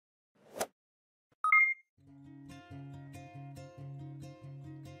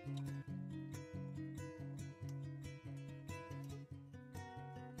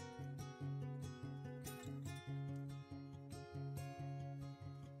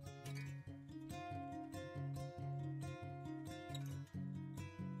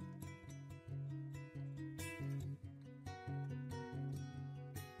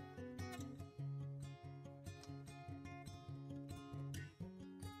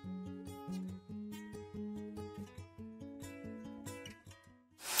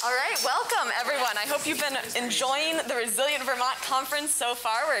All right, welcome everyone. I hope you've been enjoying the Resilient Vermont Conference so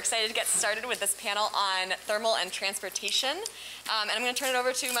far. We're excited to get started with this panel on thermal and transportation. And I'm going to turn it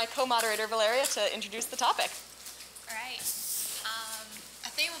over to my co-moderator, Valeria, to introduce the topic. All right.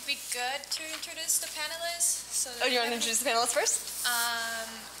 I think it would be good to introduce the panelists. So you want to introduce the panelists first?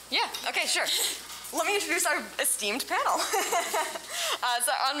 Yeah, okay, sure. Let me introduce our esteemed panel.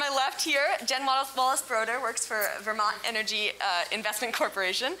 So on my left here, Jen Wallace-Broder works for Vermont Energy Investment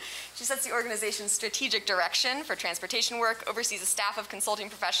Corporation. She sets the organization's strategic direction for transportation work, oversees a staff of consulting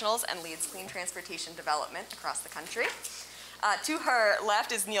professionals, and leads clean transportation development across the country. To her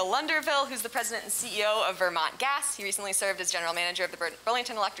left is Neil Lunderville, who's the president and CEO of Vermont Gas. He recently served as general manager of the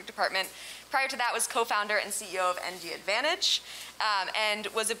Burlington Electric Department. Prior to that was co-founder and CEO of NG Advantage, and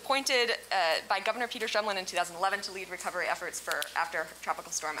was appointed by Governor Peter Shumlin in 2011 to lead recovery efforts after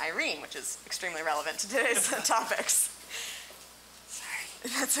Tropical Storm Irene, which is extremely relevant to today's topics.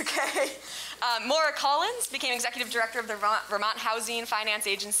 Sorry, that's okay. Maura Collins became executive director of the Vermont Housing Finance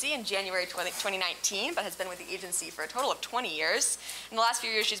Agency in January 2019, but has been with the agency for a total of 20 years. In the last few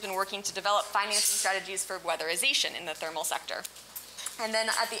years, she's been working to develop financing strategies for weatherization in the thermal sector. And then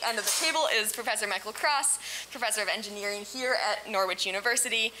at the end of the table is Professor Michael Cross, professor of engineering here at Norwich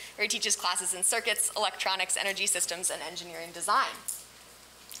University, where he teaches classes in circuits, electronics, energy systems, and engineering design.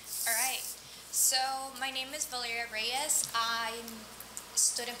 All right. So my name is Valeria Reyes. I'm a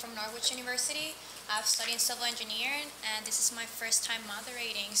student from Norwich University. I've studied civil engineering, and this is my first time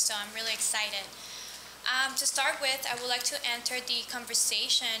moderating, so I'm really excited. To start with, I would like to enter the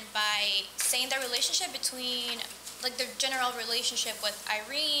conversation by saying the relationship between the general relationship with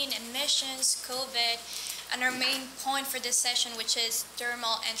Irene, emissions, COVID, and our main point for this session, which is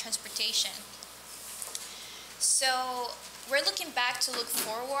thermal and transportation. So we're looking back to look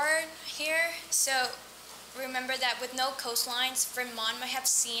forward here. So remember that with no coastlines, Vermont might have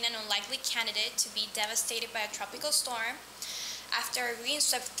seen an unlikely candidate to be devastated by a tropical storm. After Irene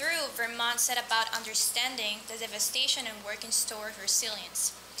swept through, Vermont set about understanding the devastation and working toward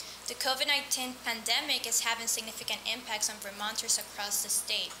resilience. The COVID-19 pandemic is having significant impacts on Vermonters across the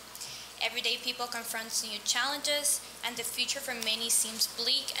state. Every day people confront new challenges, and the future for many seems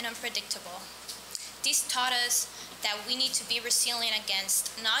bleak and unpredictable. This taught us that we need to be resilient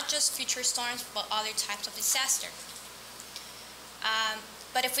against not just future storms, but other types of disaster.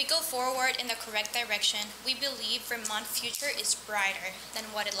 But if we go forward in the correct direction, we believe Vermont's future is brighter than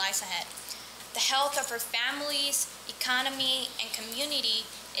what it lies ahead. The health of our families, economy, and community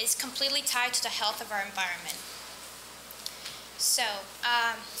is completely tied to the health of our environment. So,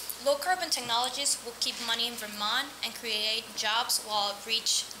 low carbon technologies will keep money in Vermont and create jobs while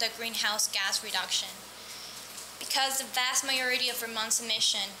reach the greenhouse gas reduction. Because the vast majority of Vermont's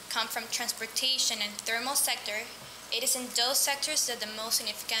emissions come from transportation and thermal sector, it is in those sectors that the most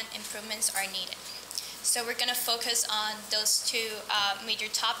significant improvements are needed. So we're going to focus on those two major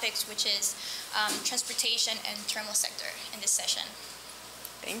topics, which is transportation and thermal sector in this session.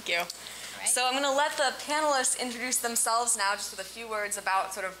 Thank you. Right. So I'm going to let the panelists introduce themselves now, just with a few words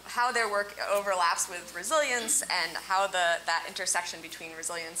about sort of how their work overlaps with resilience and how that intersection between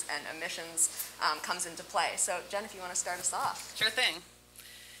resilience and emissions comes into play. So Jen, if you want to start us off. Sure thing.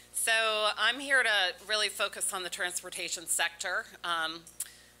 So I'm here to really focus on the transportation sector.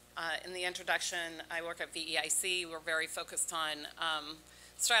 In the introduction, I work at VEIC. We're very focused on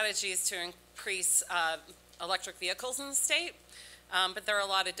strategies to increase electric vehicles in the state. But there are a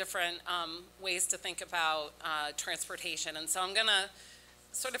lot of different ways to think about transportation. And so I'm going to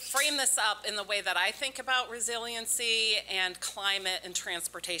sort of frame this up in the way that I think about resiliency and climate and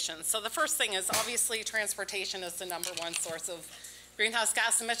transportation. So the first thing is, obviously, transportation is the #1 source of greenhouse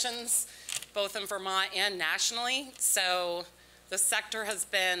gas emissions, both in Vermont and nationally. So the sector has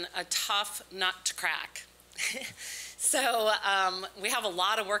been a tough nut to crack. So we have a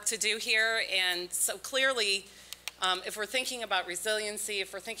lot of work to do here. And so clearly, if we're thinking about resiliency,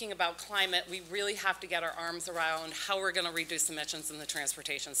 if we're thinking about climate, we really have to get our arms around how we're going to reduce emissions in the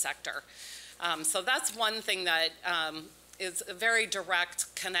transportation sector. So that's one thing that is a very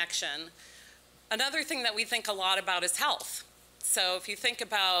direct connection. Another thing that we think a lot about is health. So if you think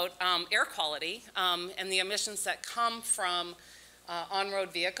about air quality and the emissions that come from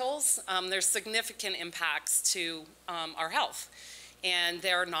on-road vehicles, there's significant impacts to our health. And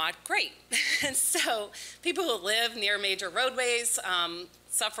they're not great. And so people who live near major roadways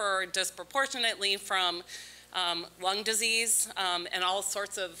suffer disproportionately from lung disease and all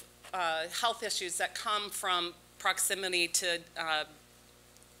sorts of health issues that come from proximity to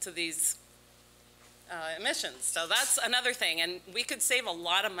these emissions. So that's another thing. And we could save a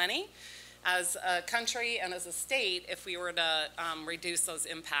lot of money as a country and as a state if we were to reduce those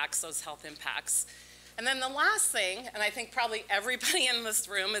impacts, those health impacts. And then the last thing, and I think probably everybody in this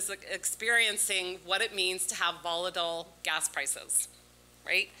room is experiencing what it means to have volatile gas prices,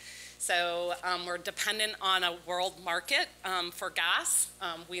 right? So we're dependent on a world market for gas.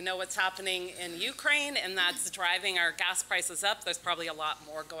 We know what's happening in Ukraine, and that's driving our gas prices up. There's probably a lot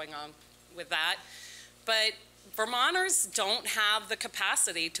more going on with that. But Vermonters don't have the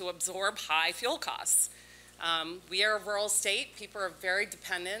capacity to absorb high fuel costs. We are a rural state. People are very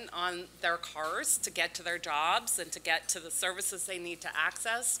dependent on their cars to get to their jobs and to get to the services they need to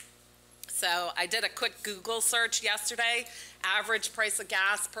access. So I did a quick Google search yesterday. Average price of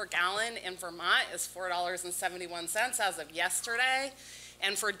gas per gallon in Vermont is $4.71 as of yesterday.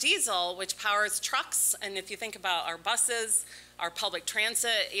 And for diesel, which powers trucks, and if you think about our buses, our public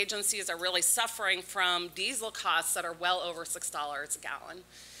transit agencies are really suffering from diesel costs that are well over $6 a gallon.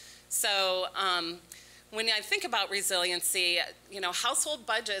 So when I think about resiliency, household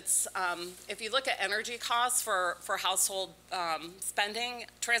budgets, if you look at energy costs for household spending,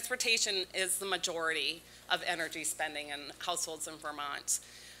 transportation is the majority of energy spending in households in Vermont.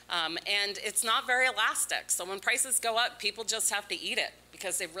 And it's not very elastic. So when prices go up, people just have to eat it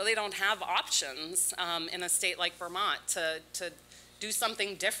because they really don't have options in a state like Vermont to do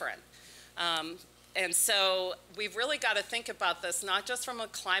something different. And so we've really got to think about this, not just from a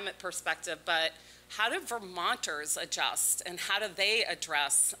climate perspective, but how do Vermonters adjust and how do they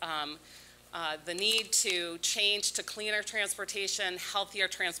address the need to change to cleaner transportation, healthier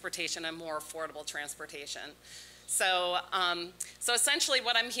transportation, and more affordable transportation? So, so essentially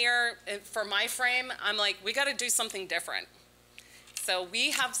what I'm here for my frame, I'm like, we got to do something different. So we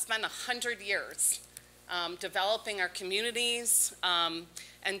have spent 100 years developing our communities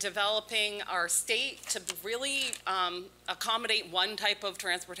and developing our state to really accommodate one type of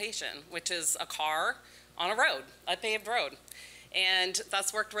transportation, which is a car on a road, a paved road. And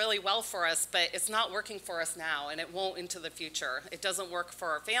that's worked really well for us, but it's not working for us now, and it won't into the future. It doesn't work for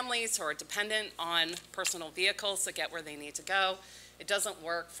our families who are dependent on personal vehicles to get where they need to go. It doesn't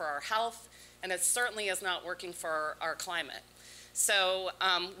work for our health, and it certainly is not working for our climate. So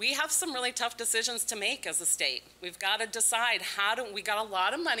we have some really tough decisions to make as a state. We've got to decide we got a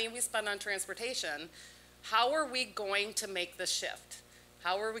lot of money we spend on transportation. How are we going to make the shift?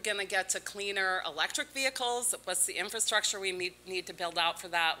 How are we going to get to cleaner electric vehicles? What's the infrastructure we need to build out for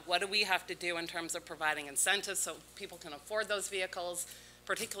that? What do we have to do in terms of providing incentives so people can afford those vehicles,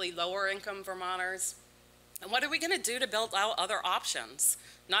 particularly lower income Vermonters? And what are we going to do to build out other options?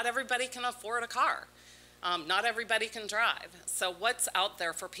 Not everybody can afford a car. Not everybody can drive. So what's out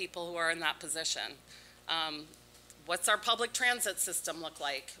there for people who are in that position? What's our public transit system look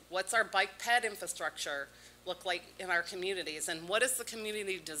like? What's our bike ped infrastructure look like in our communities? And what is the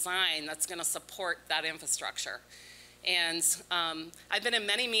community design that's going to support that infrastructure? And I've been in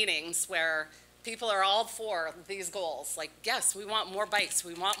many meetings where people are all for these goals. Like, yes, we want more bikes,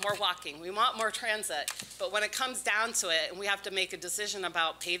 we want more walking, we want more transit. But when it comes down to it and we have to make a decision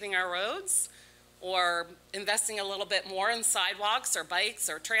about paving our roads or investing a little bit more in sidewalks or bikes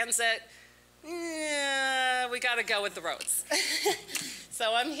or transit, we got to go with the roads.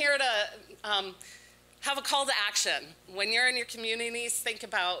 So I'm here to have a call to action. When you're in your communities, think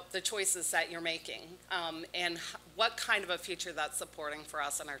about the choices that you're making and what kind of a future that's supporting for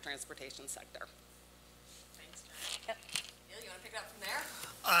us in our transportation sector. Thanks, Jen. Yep. Neil, you want to pick it up from there?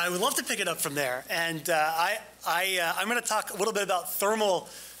 I would love to pick it up from there. And I'm going to talk a little bit about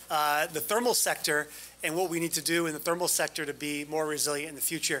the thermal sector and what we need to do in the thermal sector to be more resilient in the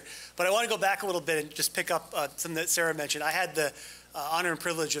future. But I want to go back a little bit and just pick up something that Sarah mentioned. I had the honor and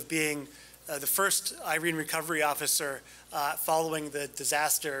privilege of being the first Irene recovery officer following the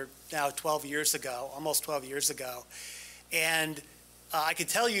disaster now 12 years ago, almost 12 years ago. And I could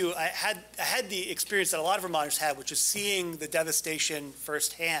tell you I had the experience that a lot of Vermonters had, which is seeing the devastation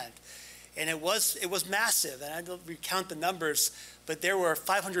firsthand. And it was massive, and I don't recount the numbers, but there were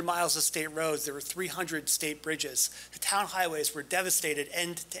 500 miles of state roads, there were 300 state bridges. The town highways were devastated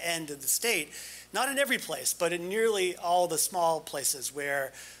end to end of the state, not in every place, but in nearly all the small places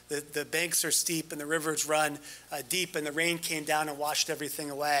where the banks are steep and the rivers run deep and the rain came down and washed everything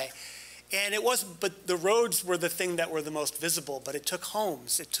away. And but the roads were the thing that were the most visible, but it took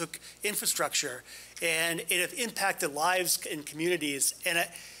homes, it took infrastructure, and it impacted lives and communities. And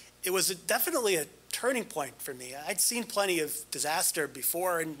it was definitely a turning point for me. I'd seen plenty of disaster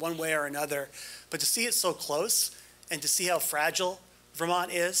before in one way or another, but to see it so close and to see how fragile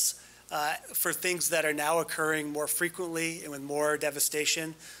Vermont is for things that are now occurring more frequently and with more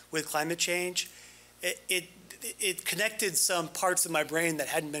devastation with climate change, it connected some parts of my brain that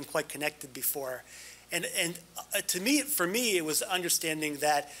hadn't been quite connected before. And for me, it was understanding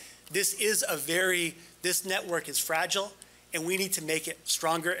that this network is fragile, and we need to make it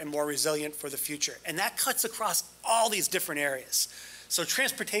stronger and more resilient for the future. And that cuts across all these different areas. So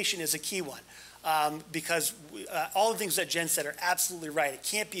transportation is a key one, because all the things that Jen said are absolutely right. It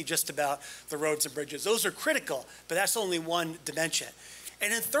can't be just about the roads and bridges. Those are critical, but that's only one dimension.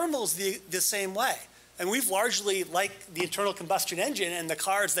 And in thermal is the same way. And we've largely, like the internal combustion engine and the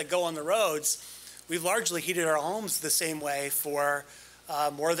cars that go on the roads, we've largely heated our homes the same way for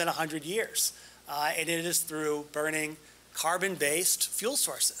more than 100 years. And it is through burning carbon-based fuel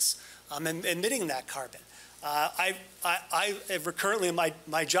sources, and emitting that carbon. I currently in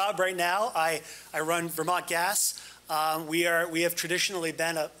my job right now, I run Vermont Gas. We have traditionally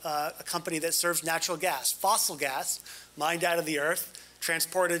been a company that serves natural gas, fossil gas, mined out of the earth,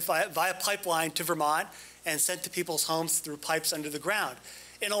 transported via pipeline to Vermont, and sent to people's homes through pipes under the ground.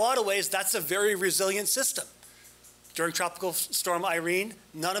 In a lot of ways, that's a very resilient system. During Tropical Storm Irene,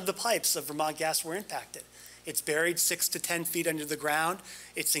 none of the pipes of Vermont Gas were impacted. It's buried 6 to 10 feet under the ground.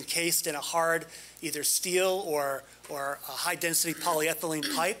 It's encased in a hard, either steel or a high-density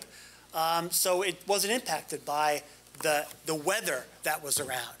polyethylene pipe. So it wasn't impacted by the weather that was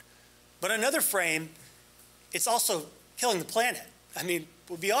around. But another frame, it's also killing the planet. I mean,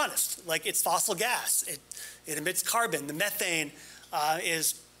 we'll be honest, like, it's fossil gas. It emits carbon. The methane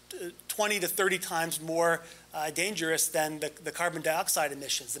is 20 to 30 times more dangerous than the carbon dioxide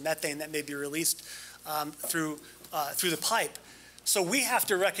emissions, the methane that may be released through the pipe. So we have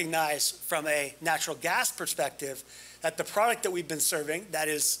to recognize from a natural gas perspective that the product that we've been serving, that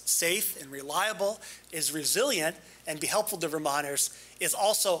is safe and reliable, is resilient, and be helpful to Vermonters, is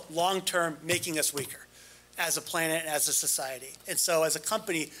also long-term making us weaker as a planet and as a society. And so as a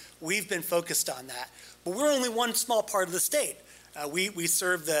company, we've been focused on that. But we're only one small part of the state. We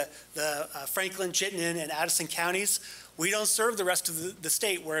serve the Franklin, Chittenden, and Addison counties. We don't serve the rest of the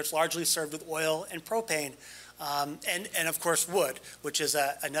state, where it's largely served with oil and propane, and of course wood, which is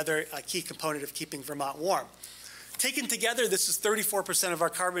another key component of keeping Vermont warm. Taken together, this is 34% of our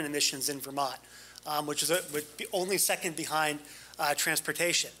carbon emissions in Vermont, which would be only second behind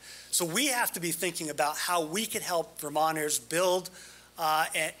transportation. So we have to be thinking about how we can help Vermonters build,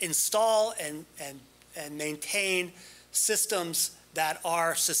 install, and maintain systems that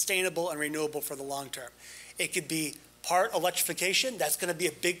are sustainable and renewable for the long term. It could be part electrification. That's going to be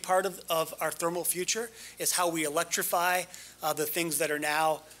a big part of our thermal future, is how we electrify the things that are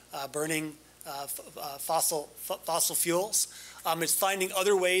now burning fossil fuels. It's finding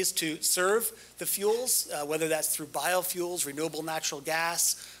other ways to serve the fuels, whether that's through biofuels, renewable natural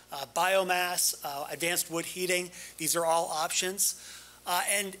gas, biomass, advanced wood heating. These are all options.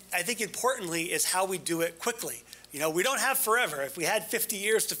 And I think importantly is how we do it quickly. You know, we don't have forever. If we had 50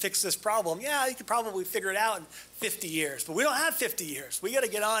 years to fix this problem, yeah, you could probably figure it out in 50 years. But we don't have 50 years. We got to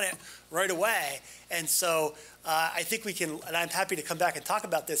get on it right away. And so I think we can, and I'm happy to come back and talk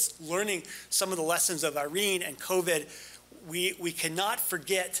about this, learning some of the lessons of Irene and COVID. We cannot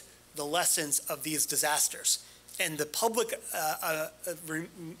forget the lessons of these disasters. And the public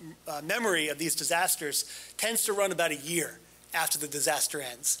memory of these disasters tends to run about a year after the disaster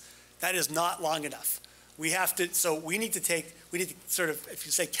ends. That is not long enough. We need to sort of, if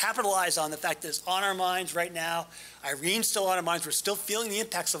you say, capitalize on the fact that it's on our minds right now. Irene's still on our minds. We're still feeling the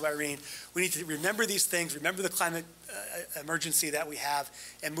impacts of Irene. We need to remember these things, remember the climate emergency that we have,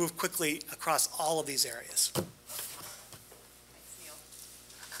 and move quickly across all of these areas. Thanks, Neil.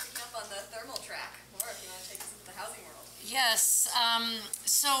 Picking up on the thermal track. Laura, if you want to take us into the housing world. Yes,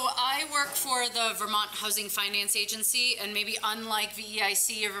 so I work for the Vermont Housing Finance Agency, and maybe unlike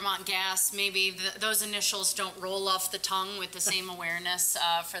VEIC or Vermont Gas, maybe those initials don't roll off the tongue with the same awareness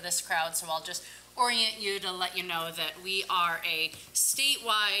for this crowd, so I'll just orient you to let you know that we are a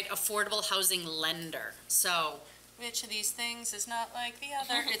statewide affordable housing lender. So which of these things is not like the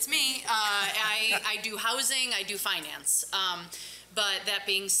other? It's me. I do housing, I do finance. But that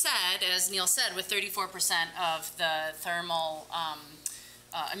being said, as Neil said, with 34% of the thermal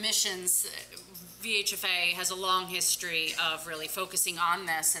emissions, VHFA has a long history of really focusing on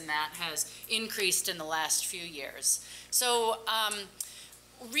this, and that has increased in the last few years. So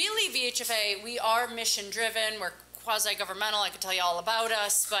really VHFA, we are mission driven, we're quasi-governmental, I could tell you all about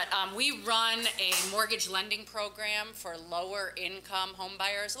us, but we run a mortgage lending program for lower income home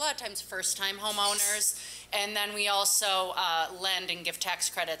buyers, a lot of times first-time homeowners, and then we also lend and give tax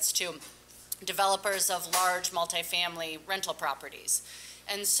credits to developers of large multifamily rental properties.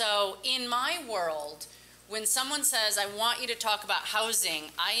 And so in my world, When someone says, I want you to talk about housing,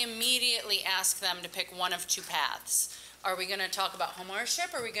 I immediately ask them to pick one of two paths. Are we going to talk about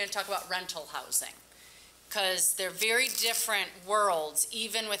homeownership, or are we going to talk about rental housing? Because they're very different worlds,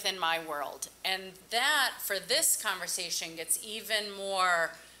 even within my world. And that, for this conversation, gets even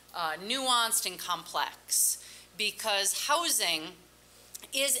more nuanced and complex, because housing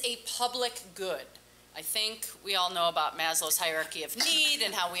is a public good. I think we all know about Maslow's hierarchy of need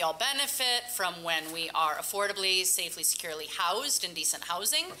and how we all benefit from when we are affordably, safely, securely housed in decent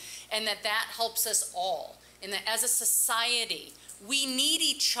housing, and that helps us all. And that as a society, we need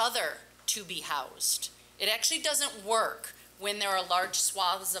each other to be housed. It actually doesn't work when there are large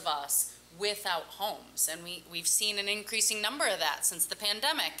swaths of us without homes. And we've seen an increasing number of that since the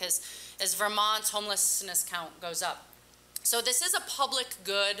pandemic as Vermont's homelessness count goes up. So this is a public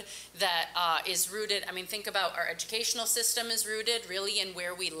good that is rooted, I mean, think about our educational system is rooted really in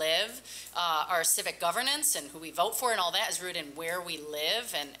where we live. Our civic governance and who we vote for and all that is rooted in where we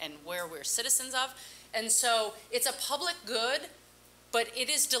live and where we're citizens of. And so it's a public good, but it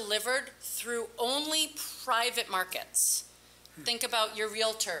is delivered through only private markets. Think about your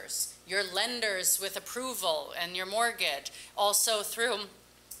realtors, your lenders with approval and your mortgage, also through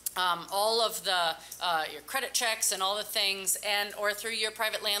all of the your credit checks and all the things, and or through your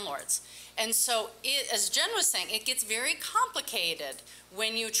private landlords. And so as Jen was saying, it gets very complicated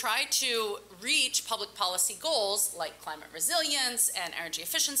when you try to reach public policy goals like climate resilience and energy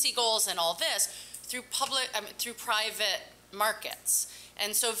efficiency goals and all this through private markets.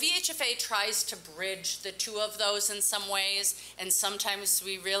 And so VHFA tries to bridge the two of those in some ways, and sometimes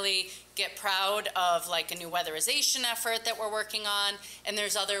we really get proud of like a new weatherization effort that we're working on, and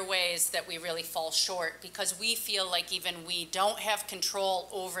there's other ways that we really fall short because we feel like even we don't have control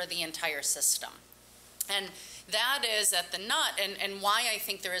over the entire system. And that is at the nut, and why I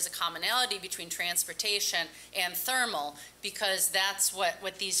think there is a commonality between transportation and thermal, because that's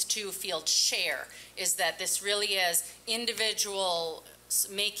what these two fields share, is that this really is individual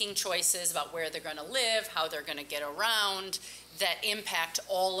making choices about where they're going to live, how they're going to get around, that impact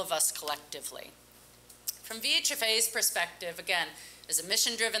all of us collectively. From VHFA's perspective, again, as a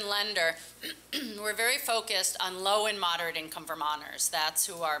mission-driven lender, we're very focused on low and moderate income Vermonters. That's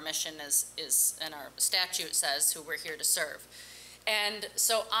who our mission is, and our statute says who we're here to serve. And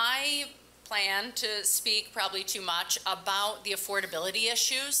so I plan to speak probably too much about the affordability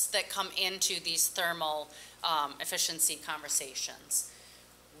issues that come into these thermal efficiency conversations.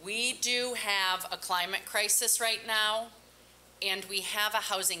 We do have a climate crisis right now, and we have a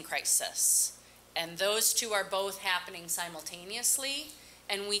housing crisis. And those two are both happening simultaneously,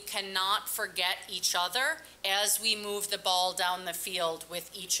 and we cannot forget each other as we move the ball down the field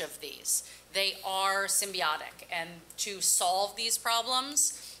with each of these. They are symbiotic, and to solve these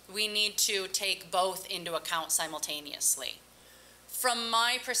problems, we need to take both into account simultaneously. From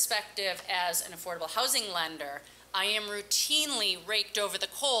my perspective as an affordable housing lender, I am routinely raked over the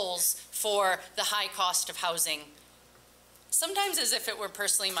coals for the high cost of housing. Sometimes as if it were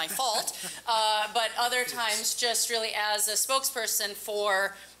personally my fault, but other times just really as a spokesperson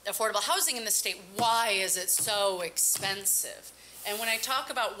for affordable housing in the state. Why is it so expensive? And when I talk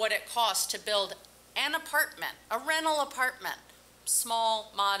about what it costs to build an apartment, a rental apartment,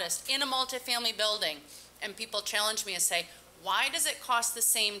 small, modest, in a multifamily building, and people challenge me and say, why does it cost the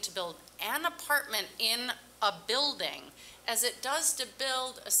same to build an apartment in a building as it does to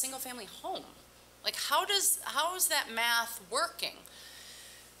build a single family home? Like, how is that math working?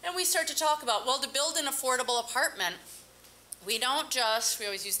 And we start to talk about, well, to build an affordable apartment, we don't just, we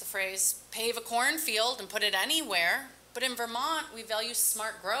always use the phrase, pave a cornfield and put it anywhere, but in Vermont, we value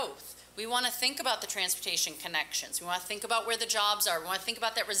smart growth. We want to think about the transportation connections. We want to think about where the jobs are. We want to think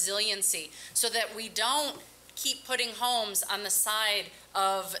about that resiliency so that we don't keep putting homes on the side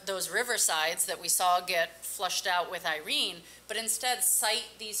of those riversides that we saw get flushed out with Irene, but instead site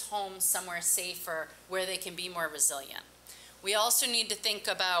these homes somewhere safer where they can be more resilient. We also need to think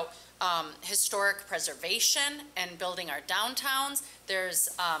about historic preservation and building our downtowns. There's,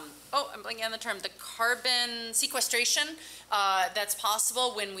 I'm blanking on the term, the carbon sequestration that's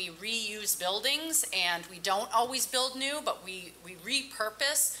possible when we reuse buildings, and we don't always build new, but we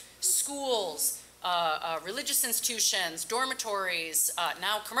repurpose schools, religious institutions, dormitories,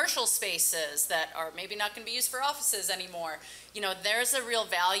 now commercial spaces that are maybe not going to be used for offices anymore. You know, there's a real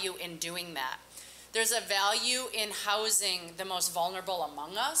value in doing that. There's a value in housing the most vulnerable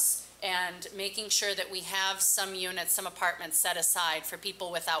among us and making sure that we have some units, some apartments set aside for people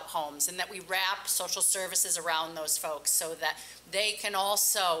without homes, and that we wrap social services around those folks so that they can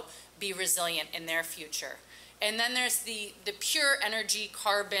also be resilient in their future. And then there's the pure energy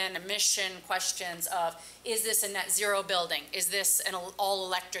carbon emission questions of, is this a net zero building? Is this an all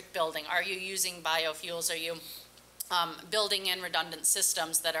electric building? Are you using biofuels? Are you building in redundant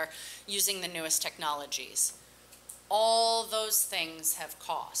systems that are using the newest technologies? All those things have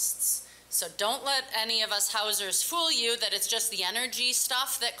costs. So don't let any of us housers fool you that it's just the energy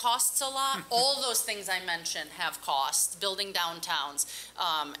stuff that costs a lot. All those things I mentioned have costs, building downtowns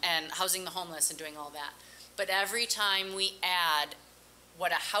and housing the homeless and doing all that. But every time we add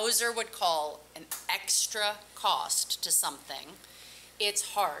what a houser would call an extra cost to something,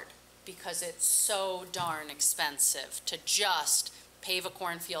 it's hard because it's so darn expensive to just pave a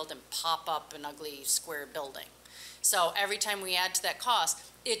cornfield and pop up an ugly square building. So every time we add to that cost,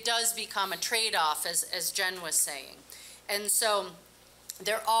 it does become a trade-off, as Jen was saying. And so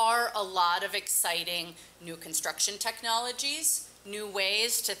there are a lot of exciting new construction technologies, new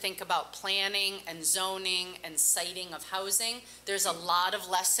ways to think about planning and zoning and siting of housing. There's a lot of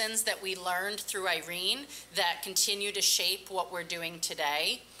lessons that we learned through Irene that continue to shape what we're doing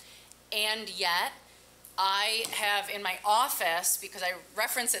today. And yet, I have in my office, because I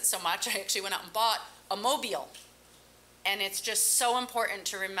reference it so much, I actually went out and bought a mobile. And it's just so important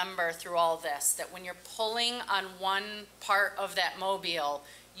to remember through all this that when you're pulling on one part of that mobile,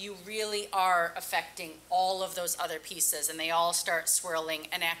 you really are affecting all of those other pieces, and they all start swirling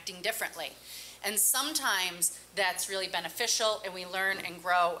and acting differently. And sometimes that's really beneficial, and we learn and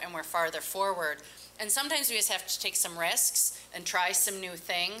grow, and we're farther forward. And sometimes we just have to take some risks and try some new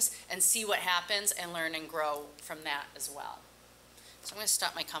things and see what happens and learn and grow from that as well. So I'm going to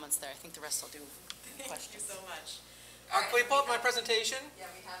stop my comments there. I think the rest I'll do questions. Thank you so much. Can we pull up my presentation? Yeah,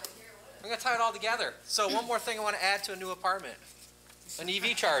 we have it here. I'm going to tie it all together. So one more thing I want to add to a new apartment. An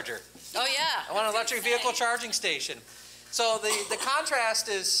EV charger. Oh, yeah. I want an electric vehicle charging station. So the contrast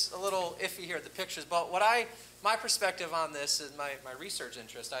is a little iffy here at the pictures, but my perspective on this is my research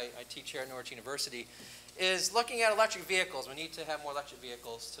interest, I teach here at Norwich University, is looking at electric vehicles. We need to have more electric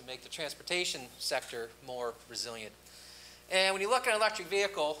vehicles to make the transportation sector more resilient. And when you look at an electric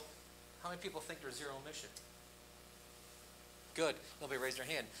vehicle, how many people think they're zero emission? Good. Nobody raised their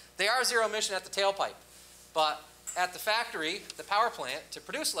hand. They are zero emission at the tailpipe, but at the factory, the power plant, to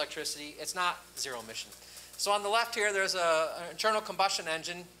produce electricity, it's not zero emission. So on the left here, there's an internal combustion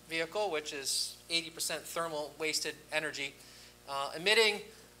engine vehicle, which is 80% thermal wasted energy, emitting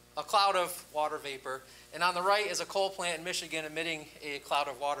a cloud of water vapor. And on the right is a coal plant in Michigan emitting a cloud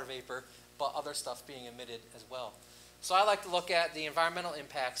of water vapor, but other stuff being emitted as well. So I like to look at the environmental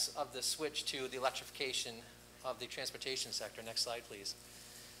impacts of the switch to the electrification of the transportation sector. Next slide, please.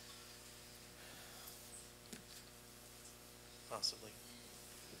 Possibly.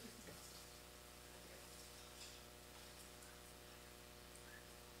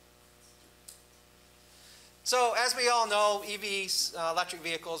 So as we all know, EVs, electric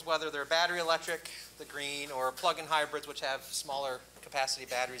vehicles, whether they're battery electric, the green, or plug-in hybrids, which have smaller capacity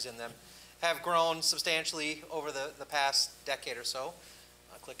batteries in them, have grown substantially over the past decade or so.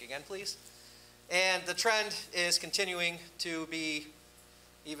 Click again, please. And the trend is continuing to be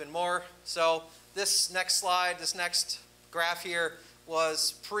even more. So this next slide, this next graph here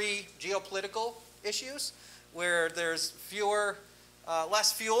was pre-geopolitical issues, where there's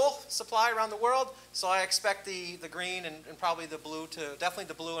less fuel supply around the world. So I expect the green and probably the blue definitely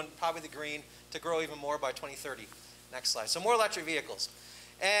the blue and probably the green to grow even more by 2030. Next slide. So more electric vehicles.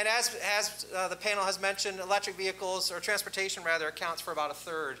 And as the panel has mentioned, electric vehicles, or transportation rather, accounts for about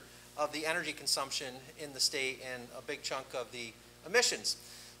 1/3 of the energy consumption in the state and a big chunk of the emissions.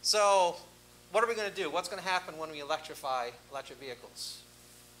 So what are we going to do? What's going to happen when we electrify electric vehicles?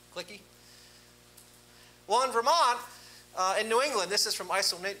 Clicky. Well, in Vermont, in New England, this is from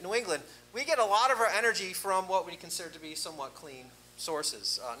ISO New England, we get a lot of our energy from what we consider to be somewhat clean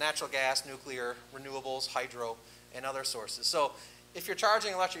sources, natural gas, nuclear, renewables, hydro, and other sources. So if you're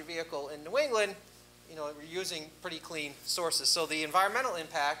charging an electric vehicle in New England, we're using pretty clean sources. So the environmental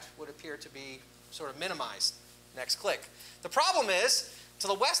impact would appear to be sort of minimized. Next click. The problem is, to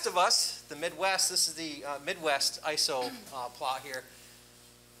the west of us, the Midwest, this is the Midwest ISO plot here,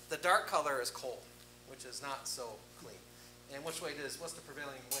 the dark color is coal, which is not so clean. And which way what's the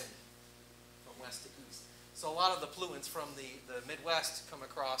prevailing wind? From west to east. So a lot of the pollutants from the Midwest come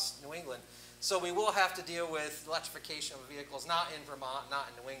across New England. So we will have to deal with electrification of vehicles, not in Vermont, not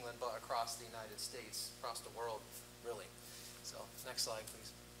in New England, but across the United States, across the world, really. So next slide,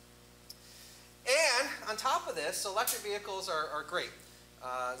 please. And on top of this, so electric vehicles are great.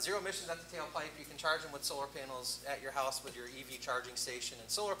 Zero emissions at the tailpipe. You can charge them with solar panels at your house with your EV charging station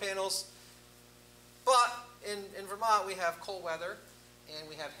and solar panels. But in Vermont, we have cold weather and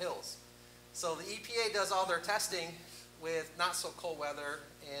we have hills. So the EPA does all their testing with not so cold weather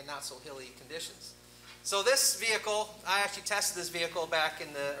and not so hilly conditions. So this vehicle, I actually tested this vehicle back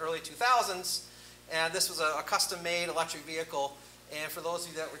in the early 2000s, and this was a custom-made electric vehicle. And for those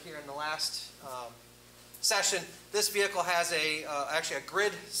of you that were here in the last session, this vehicle has actually a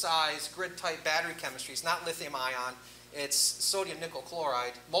grid-size, grid-type battery chemistry. It's not lithium-ion. It's sodium nickel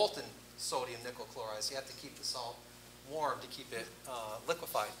chloride, molten sodium nickel chloride. So you have to keep the salt warm to keep it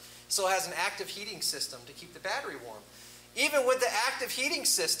liquefied. So it has an active heating system to keep the battery warm. Even with the active heating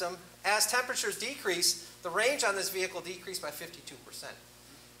system, as temperatures decrease, the range on this vehicle decreased by 52%.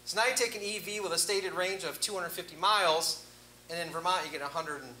 So now you take an EV with a stated range of 250 miles, and in Vermont you get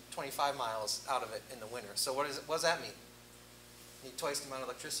 125 miles out of it in the winter. So what does that mean? You need twice the amount of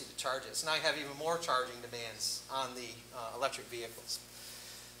electricity to charge it. So now you have even more charging demands on the electric vehicles.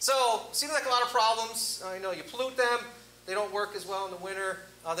 So it seems like a lot of problems. You know, you pollute them, they don't work as well in the winter,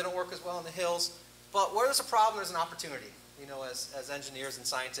 they don't work as well in the hills. But where there's a problem, there's an opportunity. You know, as engineers and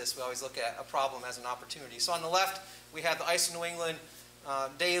scientists, we always look at a problem as an opportunity. So on the left, we have the ISO New England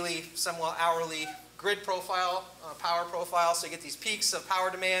daily, somewhat hourly grid profile, power profile. So you get these peaks of power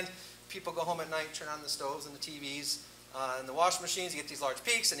demand. People go home at night, turn on the stoves and the TVs and the washing machines. You get these large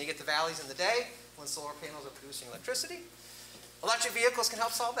peaks, and you get the valleys in the day when solar panels are producing electricity. Electric vehicles can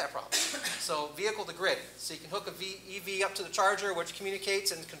help solve that problem. So vehicle to grid. So you can hook a EV up to the charger, which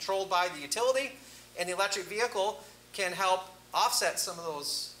communicates and is controlled by the utility. And the electric vehicle can help offset some of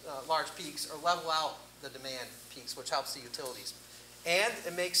those large peaks or level out the demand peaks, which helps the utilities. And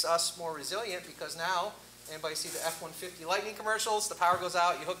it makes us more resilient because now, anybody see the F-150 Lightning commercials? The power goes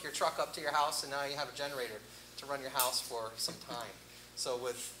out, you hook your truck up to your house, and now you have a generator to run your house for some time. So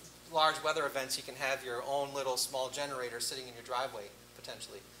with large weather events, you can have your own little small generator sitting in your driveway,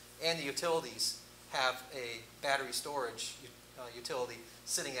 potentially. And the utilities have a battery storage utility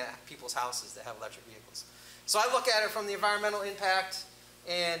sitting at people's houses that have electric vehicles. So I look at it from the environmental impact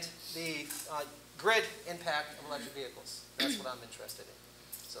and the grid impact of electric vehicles. That's what I'm interested in.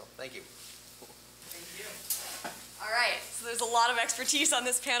 So thank you. Thank you. All right, so there's a lot of expertise on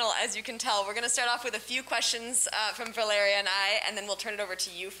this panel, as you can tell. We're going to start off with a few questions from Valeria and I, and then we'll turn it over to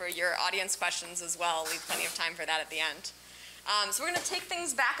you for your audience questions as well. Leave plenty of time for that at the end. So we're going to take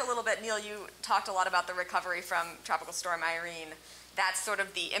things back a little bit. Neil, you talked a lot about the recovery from Tropical Storm Irene. That's sort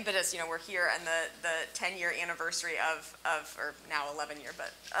of the impetus. You know, we're here and the 10-year anniversary of, or now 11-year,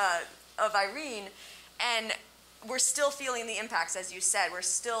 but of Irene, and we're still feeling the impacts, as you said. We're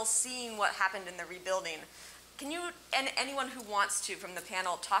still seeing what happened in the rebuilding. Can you, and anyone who wants to from the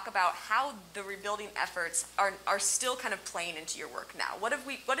panel, talk about how the rebuilding efforts are still kind of playing into your work now? What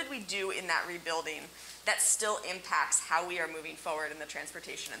did we do in that rebuilding that still impacts how we are moving forward in the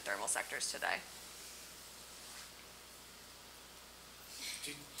transportation and thermal sectors today?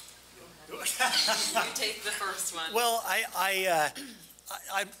 You take the first one. Well, I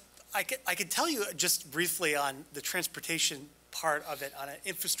could tell you just briefly on the transportation part of it on an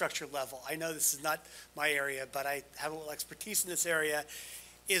infrastructure level. I know this is not my area, but I have a little expertise in this area,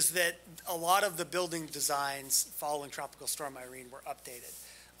 is that a lot of the building designs following Tropical Storm Irene were updated.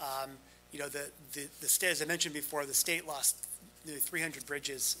 You know, the state, as I mentioned before, the state lost nearly 300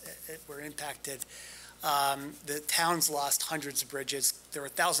 bridges were impacted. The towns lost hundreds of bridges. There were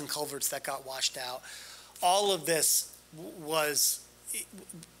 1,000 culverts that got washed out. All of this was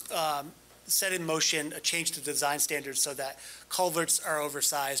set in motion a change to design standards so that culverts are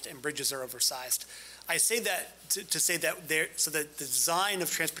oversized and bridges are oversized. I say that to say that so that the design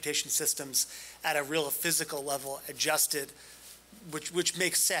of transportation systems at a real physical level adjusted, which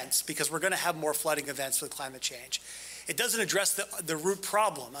makes sense because we're going to have more flooding events with climate change. It doesn't address the root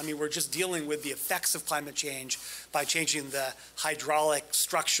problem. I mean, we're just dealing with the effects of climate change by changing the hydraulic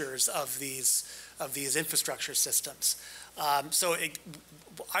structures of these infrastructure systems.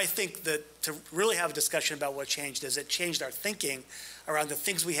 I think that to really have a discussion about what changed is it changed our thinking around the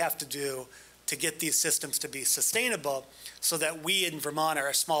things we have to do to get these systems to be sustainable so that we in Vermont are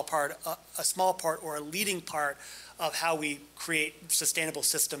a small part or a leading part of how we create sustainable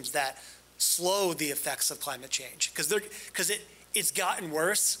systems that slow the effects of climate change. Because it's gotten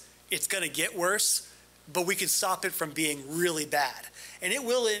worse, it's going to get worse, but we can stop it from being really bad. And it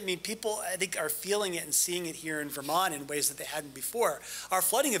will, I mean, people, I think, are feeling it and seeing it here in Vermont in ways that they hadn't before. Our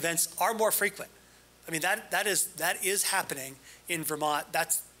flooding events are more frequent. I mean, that is happening in Vermont.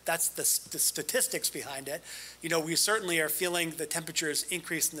 That's the statistics behind it. You know, we certainly are feeling the temperatures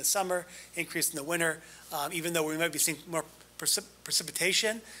increase in the summer, increase in the winter, even though we might be seeing more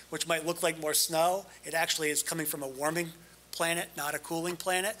precipitation, which might look like more snow. It actually is coming from a warming planet, not a cooling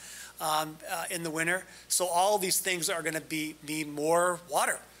planet. In the winter. So all these things are going to be more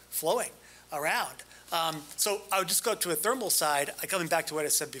water flowing. around. So I would just go to a thermal side. Coming back to what I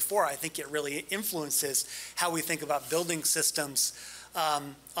said before, I think it really influences how we think about building systems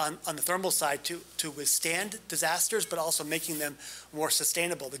on the thermal side to withstand disasters, but also making them more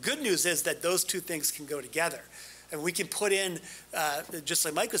sustainable. The good news is that those two things can go together. And we can put in, just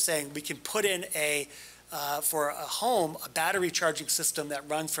like Mike was saying, we can put in for a home, a battery charging system that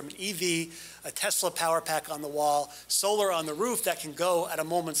runs from an EV, a Tesla power pack on the wall, solar on the roof that can go at a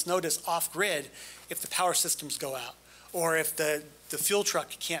moment's notice off grid if the power systems go out. Or if the fuel truck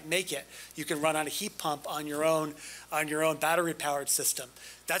can't make it, you can run on a heat pump on your own battery powered system.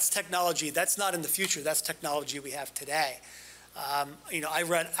 That's technology. That's not in the future. That's technology we have today.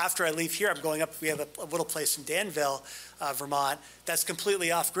 After I leave here, I'm going up, we have a little place in Danville, Vermont, that's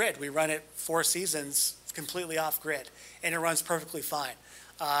completely off grid. We run it 4 seasons completely off grid, and it runs perfectly fine.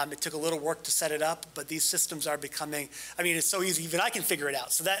 It took a little work to set it up, but these systems are becoming, it's so easy, even I can figure it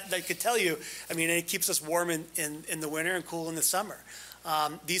out. So that could tell you, it keeps us warm in the winter and cool in the summer.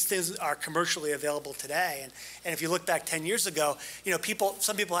 These things are commercially available today. And if you look back 10 years ago,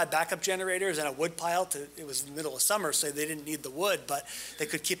 some people had backup generators and a wood pile. It was in the middle of summer, so they didn't need the wood, but they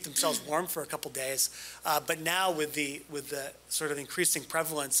could keep themselves warm for a couple days. But now with the sort of increasing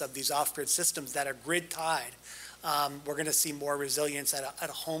prevalence of these off-grid systems that are grid-tied, we're going to see more resilience at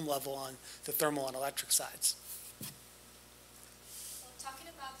a home level on the thermal and electric sides. Talking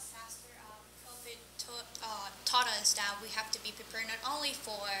about disaster, COVID taught us that we have to be prepared not only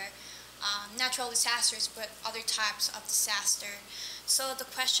for natural disasters, but other types of disaster. So the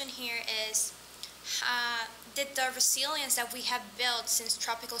question here is, did the resilience that we have built since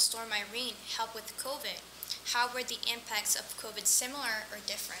Tropical Storm Irene help with COVID? How were the impacts of COVID similar or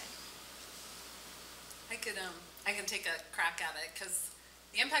different? I can take a crack at it, because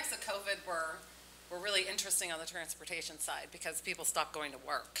the impacts of COVID were really interesting on the transportation side, because people stopped going to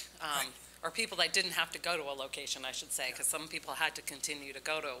work. Right. Or people that didn't have to go to a location, I should say, because some people had to continue to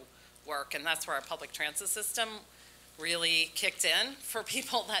go to work, and that's where our public transit system really kicked in for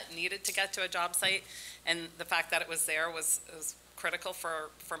people that needed to get to a job site, and the fact that it was there was critical for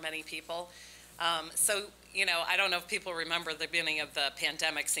many people. So, I don't know if people remember the beginning of the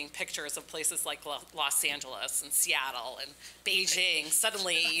pandemic, seeing pictures of places like Los Angeles and Seattle and Beijing.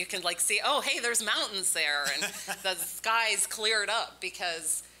 Suddenly you can see, oh, hey, there's mountains there, and the skies cleared up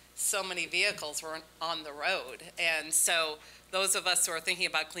because so many vehicles were on the road. And so those of us who are thinking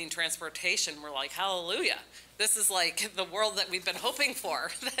about clean transportation were like, hallelujah, this is like the world that we've been hoping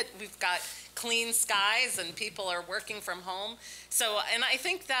for, that we've got clean skies and people are working from home. So, and I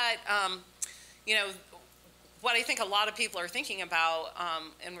think that, what I think a lot of people are thinking about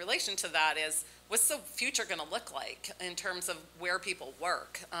in relation to that is, what's the future going to look like in terms of where people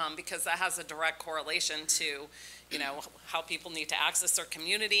work? Because that has a direct correlation to, how people need to access their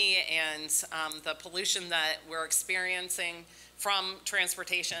community and the pollution that we're experiencing from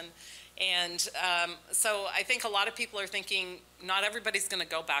transportation. And so I think a lot of people are thinking not everybody's going to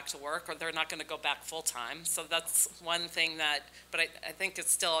go back to work, or they're not going to go back full time. So that's one thing but I think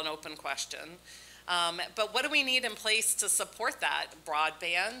it's still an open question. But what do we need in place to support that?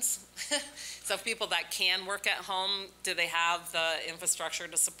 Broadband. So people that can work at home, do they have the infrastructure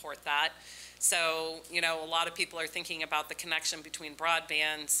to support that? So, a lot of people are thinking about the connection between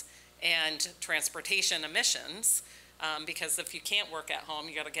broadband and transportation emissions, because if you can't work at home,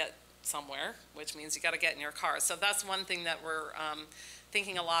 you got to get somewhere, which means you got to get in your car. So that's one thing that we're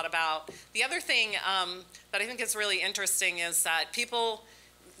thinking a lot about. The other thing that I think is really interesting is that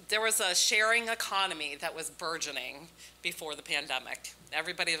there was a sharing economy that was burgeoning before the pandemic.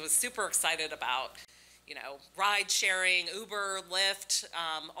 Everybody was super excited about, ride sharing, Uber, Lyft,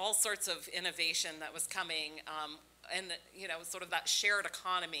 all sorts of innovation that was coming. And, sort of that shared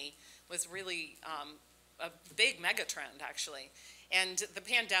economy was really a big mega trend, actually. And the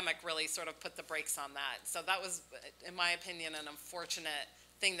pandemic really sort of put the brakes on that. So that was, in my opinion, an unfortunate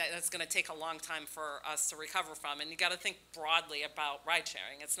thing that's going to take a long time for us to recover from. And you got to think broadly about ride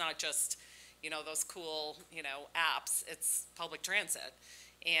sharing. It's not just, those cool, apps. It's public transit.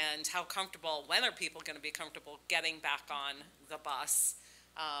 And how comfortable, when are people going to be comfortable getting back on the bus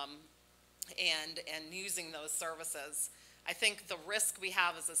and using those services? I think the risk we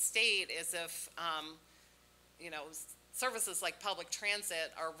have as a state is if, services like public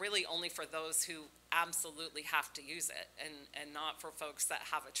transit are really only for those who absolutely have to use it, and not for folks that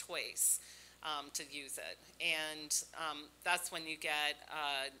have a choice to use it. And that's when you get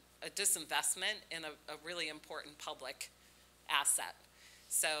a disinvestment in a really important public asset.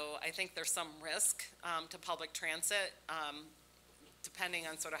 So I think there's some risk to public transit, depending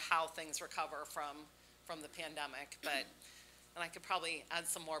on sort of how things recover from the pandemic. But And I could probably add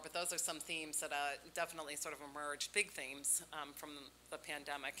some more, but those are some themes that definitely sort of emerged, big themes from the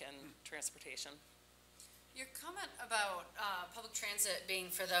pandemic and transportation. Your comment about public transit being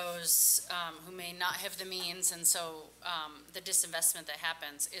for those who may not have the means, and so the disinvestment that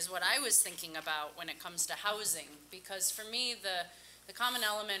happens, is what I was thinking about when it comes to housing. Because for me, the common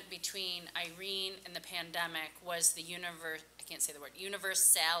element between Irene and the pandemic was the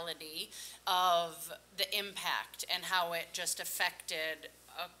universality of the impact and how it just affected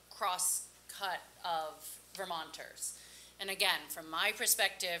a cross-cut of Vermonters. And again, from my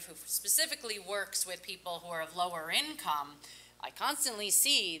perspective, who specifically works with people who are of lower income, I constantly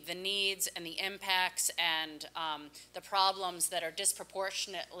see the needs and the impacts and the problems that are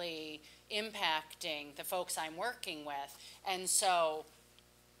disproportionately impacting the folks I'm working with. And so,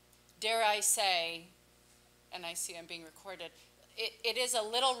 dare I say, and I see I'm being recorded, it is a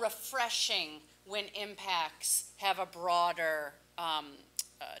little refreshing when impacts have a broader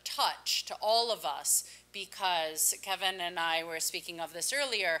touch to all of us, because Kevin and I were speaking of this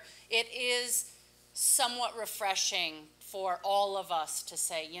earlier. It is somewhat refreshing for all of us to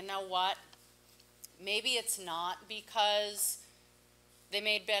say, you know what, maybe it's not because they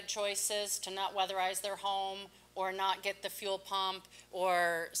made bad choices to not weatherize their home or not get the fuel pump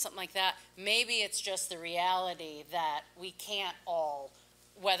or something like that. Maybe it's just the reality that we can't all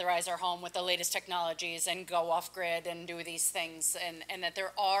weatherize our home with the latest technologies and go off grid and do these things, and that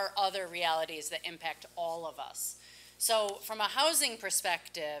there are other realities that impact all of us. So from a housing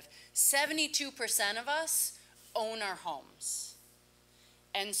perspective, 72% of us own our homes.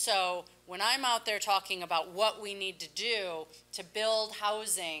 And so when I'm out there talking about what we need to do to build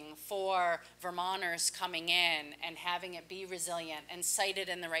housing for Vermonters coming in and having it be resilient and sited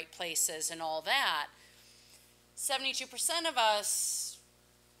in the right places and all that, 72% of us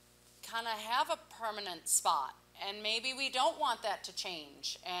kind of have a permanent spot. And maybe we don't want that to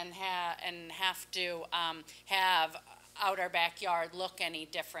change and have to have out our backyard look any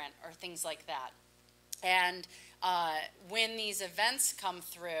different or things like that. And when these events come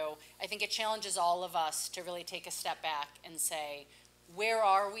through, I think it challenges all of us to really take a step back and say, where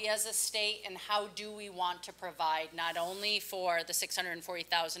are we as a state, and how do we want to provide not only for the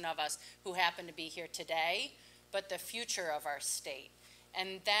 640,000 of us who happen to be here today, but the future of our state.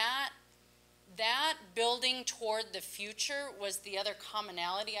 And that building toward the future was the other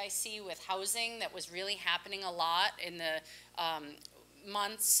commonality I see with housing that was really happening a lot in the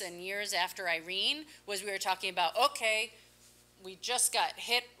months and years after Irene. Was we were talking about, okay, we just got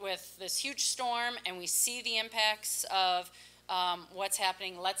hit with this huge storm and we see the impacts of what's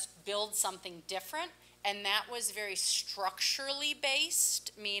happening. Let's build something different. And that was very structurally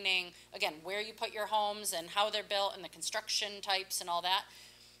based, meaning, again, where you put your homes and how they're built and the construction types and all that.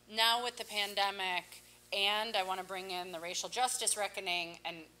 Now with the pandemic, and I want to bring in the racial justice reckoning,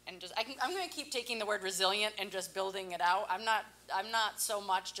 and just I'm going to keep taking the word resilient and just building it out. I'm not so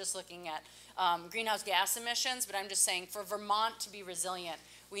much just looking at greenhouse gas emissions, but I'm just saying for Vermont to be resilient,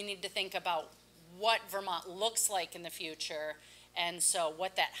 we need to think about what Vermont looks like in the future. And so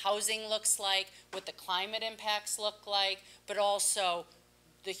what that housing looks like, what the climate impacts look like, but also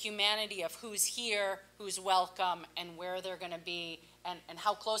the humanity of who's here, who's welcome, and where they're going to be, and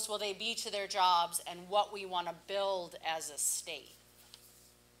how close will they be to their jobs, and what we want to build as a state.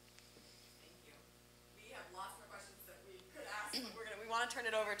 Thank you. We have lots more questions that we could ask, but we want to turn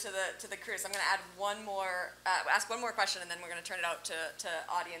it over to the crew. So I'm going to ask one more question, and then we're going to turn it out to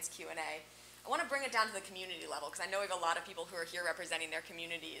audience Q&A. I want to bring it down to the community level, because I know we have a lot of people who are here representing their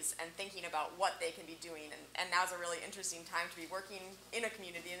communities and thinking about what they can be doing. And now's a really interesting time to be working in a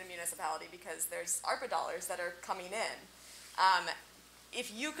community, in a municipality, because there's ARPA dollars that are coming in. If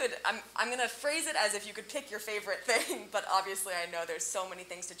you could, I'm going to phrase it as if you could pick your favorite thing, but obviously I know there's so many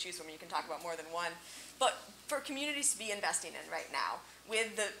things to choose from. You can talk about more than one. But for communities to be investing in right now,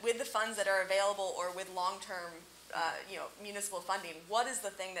 with the funds that are available or with long-term municipal funding, what is the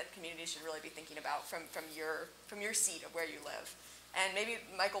thing that communities should really be thinking about from your seat of where you live? And maybe,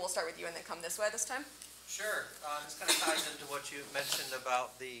 Michael, we'll start with you and then come this way this time. Sure. This kind of ties into what you mentioned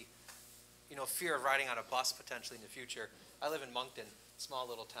about the, fear of riding on a bus potentially in the future. I live in Moncton, small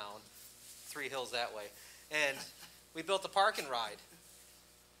little town, 3 hills that way, and we built a park and ride.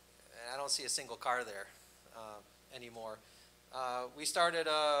 And I don't see a single car there anymore. We started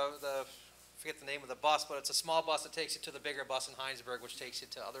forget the name of the bus, but it's a small bus that takes you to the bigger bus in Heinsberg, which takes you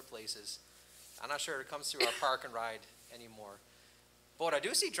to other places. I'm not sure it comes through our park and ride anymore. But what I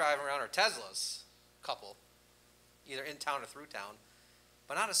do see driving around are Teslas, a couple, either in town or through town,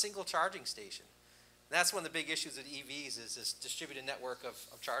 but not a single charging station. And that's one of the big issues with EVs is this distributed network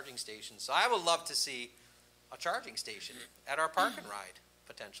of charging stations. So I would love to see a charging station at our park and ride,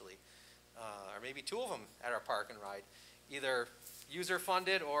 potentially. Or maybe 2 of them at our park and ride. Either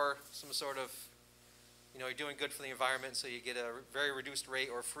user-funded or some sort of, you're doing good for the environment, so you get a very reduced rate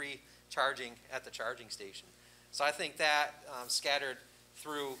or free charging at the charging station. So I think that scattered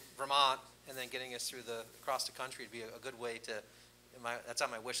through Vermont and then getting us through across the country would be a good way to, that's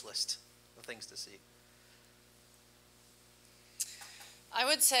on my wish list of things to see. I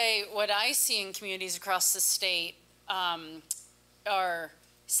would say what I see in communities across the state are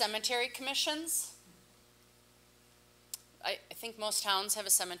cemetery commissions. I think most towns have a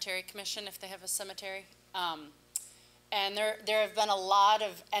cemetery commission if they have a cemetery. And there have been a lot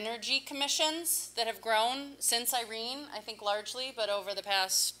of energy commissions that have grown since Irene, I think largely, but over the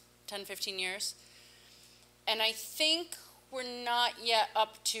past 10, 15 years. And I think we're not yet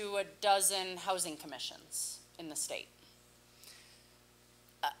up to a dozen housing commissions in the state.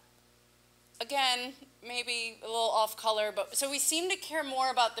 Again, maybe a little off color, but so we seem to care more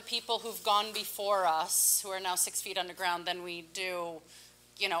about the people who've gone before us, who are now 6 feet underground, than we do,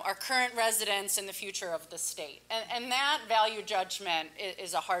 our current residents and the future of the state. And that value judgment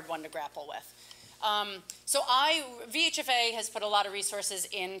is a hard one to grapple with. So VHFA has put a lot of resources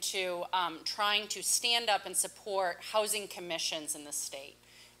into trying to stand up and support housing commissions in the state.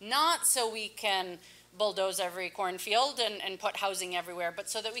 Not so we can bulldoze every cornfield and put housing everywhere, but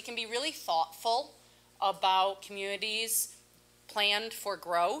so that we can be really thoughtful about communities planned for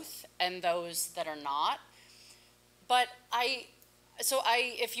growth and those that are not. But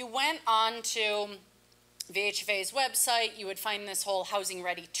if you went on to VHFA's website, you would find this whole housing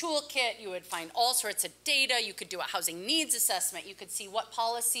ready toolkit. You would find all sorts of data. You could do a housing needs assessment. You could see what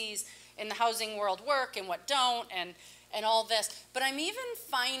policies in the housing world work and what don't, and all this. But I'm even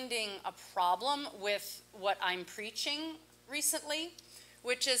finding a problem with what I'm preaching recently,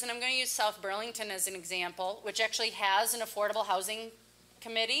 which is, and I'm going to use South Burlington as an example, which actually has an affordable housing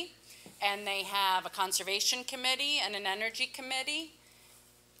committee, and they have a conservation committee and an energy committee.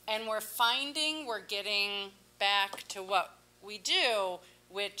 And we're finding we're getting back to what we do,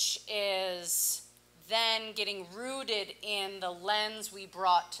 which is then getting rooted in the lens we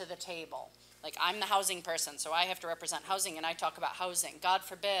brought to the table. Like, I'm the housing person, so I have to represent housing, and I talk about housing. God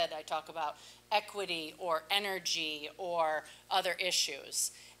forbid I talk about equity or energy or other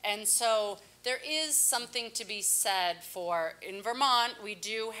issues. And so there is something to be said for, in Vermont, we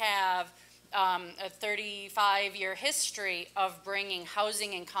do have a 35-year history of bringing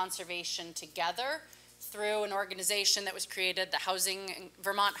housing and conservation together through an organization that was created, the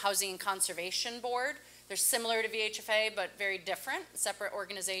Vermont Housing and Conservation Board. They're similar to VHFA, but very different, separate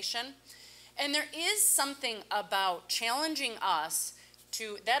organization. And there is something about challenging us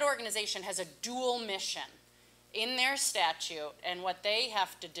that organization has a dual mission in their statute, and what they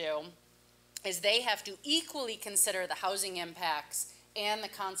have to do is they have to equally consider the housing impacts and the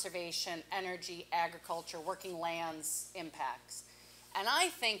conservation, energy, agriculture, working lands impacts. And I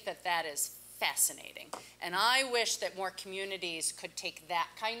think that is fascinating. And I wish that more communities could take that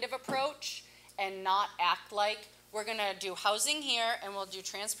kind of approach and not act like we're going to do housing here and we'll do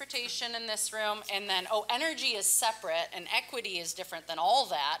transportation in this room, and then, energy is separate and equity is different than all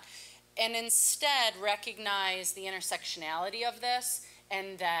that, and instead recognize the intersectionality of this,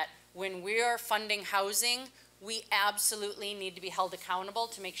 and that when we are funding housing, we absolutely need to be held accountable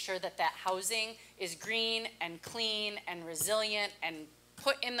to make sure that housing is green and clean and resilient and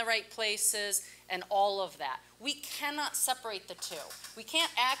put in the right places and all of that. We cannot separate the two. We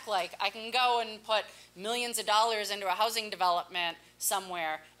can't act like I can go and put millions of dollars into a housing development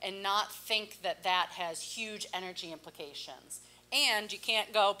somewhere and not think that has huge energy implications. And you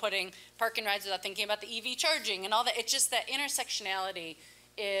can't go putting park and rides without thinking about the EV charging and all that. It's just that intersectionality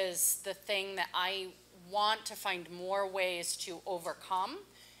is the thing that I want to find more ways to overcome.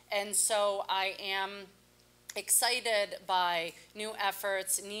 And so I am excited by new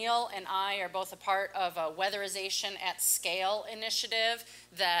efforts. Neil and I are both a part of a weatherization at scale initiative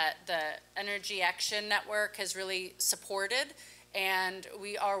that the Energy Action Network has really supported. And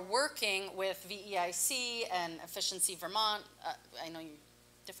we are working with VEIC and Efficiency Vermont. I know you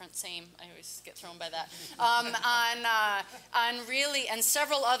different, same, I always get thrown by that, on really, and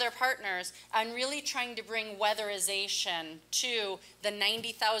several other partners, on really trying to bring weatherization to the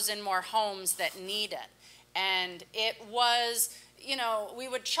 90,000 more homes that need it. And it was, we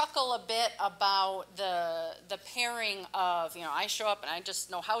would chuckle a bit about the pairing of, I show up and I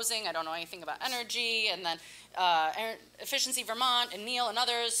just know housing, I don't know anything about energy, and then Efficiency Vermont and Neil and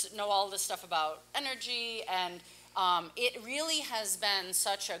others know all this stuff about energy, It really has been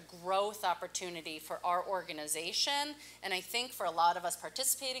such a growth opportunity for our organization, and I think for a lot of us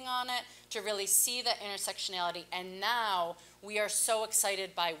participating on it, to really see that intersectionality. And now we are so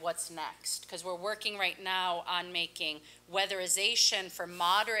excited by what's next, because we're working right now on making weatherization for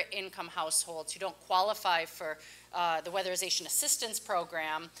moderate income households who don't qualify for the weatherization assistance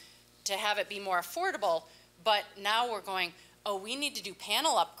program, to have it be more affordable. But now we're going, oh, we need to do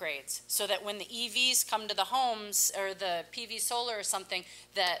panel upgrades so that when the EVs come to the homes, or the PV solar or something,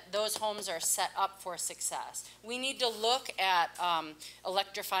 that those homes are set up for success. We need to look at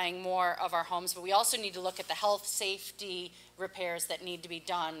electrifying more of our homes, but we also need to look at the health, safety repairs that need to be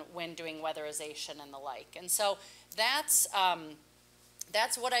done when doing weatherization and the like. And so that's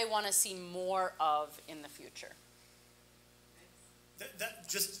what I want to see more of in the future. That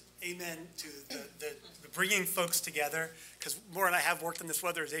just amen to the bringing folks together, because Maura and I have worked on this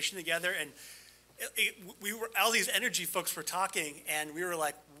weatherization together, and we were, all these energy folks were talking, and we were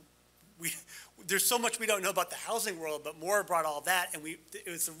like, there's so much we don't know about the housing world, but Maura brought all that, and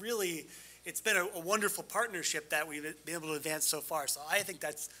it's been a wonderful partnership that we've been able to advance so far. So I think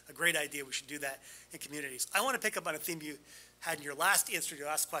that's a great idea. We should do that in communities. I want to pick up on a theme you had in your last answer to your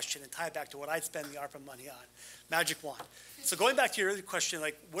last question and tie it back to what I'd spend the ARPA money on, magic wand. So going back to your earlier question,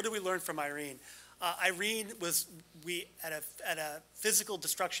 like, what did we learn from Irene? Irene at a physical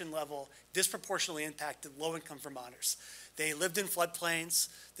destruction level, disproportionately impacted low-income Vermonters. They lived in floodplains.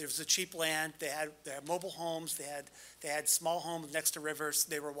 There was a cheap land. They had mobile homes. They had small homes next to rivers.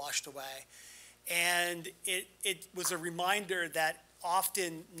 They were washed away. And it was a reminder that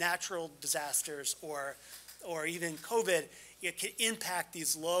often natural disasters or even COVID, it can impact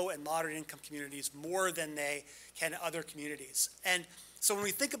these low and moderate income communities more than they can other communities. And so when we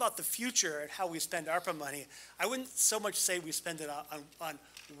think about the future and how we spend ARPA money, I wouldn't so much say we spend it on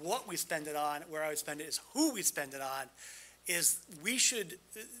what we spend it on. Where I would spend it is who we spend it on. Is we should,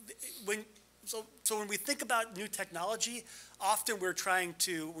 so when we think about new technology, often we're trying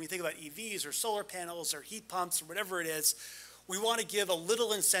to, when we think about EVs or solar panels or heat pumps or whatever it is, we want to give a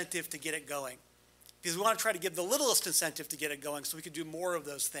little incentive to get it going. Because we want to try to give the littlest incentive to get it going so we can do more of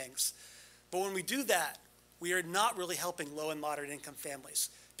those things. But when we do that, we are not really helping low and moderate income families,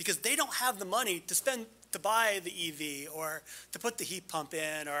 because they don't have the money to spend to buy the EV or to put the heat pump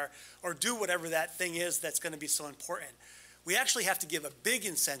in or do whatever that thing is that's going to be so important. We actually have to give a big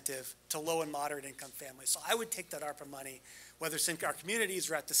incentive to low and moderate income families. So I would take that ARPA money, whether it's in our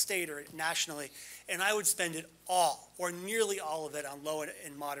communities or at the state or nationally, and I would spend it all or nearly all of it on low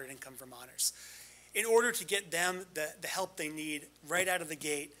and moderate income Vermonters, in order to get them the help they need right out of the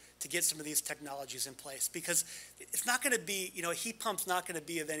gate to get some of these technologies in place. Because it's not going to be, a heat pump's not going to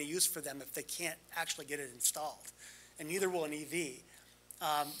be of any use for them if they can't actually get it installed, and neither will an EV.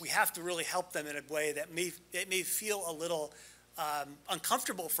 We have to really help them in a way that may feel a little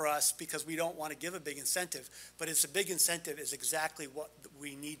uncomfortable for us, because we don't want to give a big incentive, but it's a big incentive is exactly what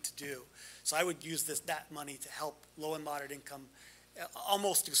we need to do. So I would use that money to help low and moderate income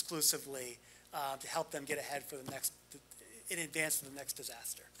almost exclusively, to help them get ahead for in advance of the next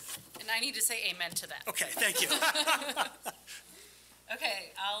disaster. And I need to say amen to that. Okay, thank you.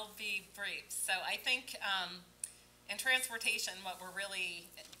 Okay, I'll be brief. So I think in transportation, what we're really,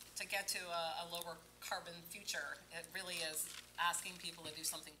 to get to a lower carbon future, it really is asking people to do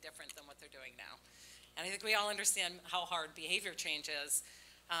something different than what they're doing now. And I think we all understand how hard behavior change is,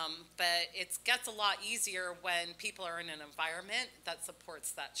 but it gets a lot easier when people are in an environment that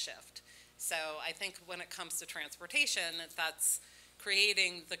supports that shift. So I think when it comes to transportation, that's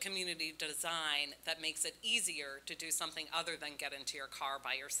creating the community design that makes it easier to do something other than get into your car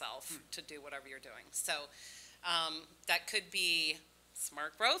by yourself to do whatever you're doing. So that could be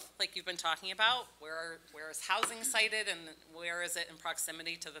smart growth, like you've been talking about. Where is housing sited, and where is it in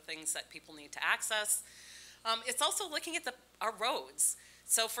proximity to the things that people need to access? It's also looking at our roads.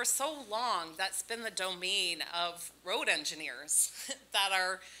 So for so long, that's been the domain of road engineers that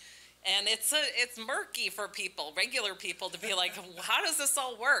are, and it's murky for people, regular people, to be like, how does this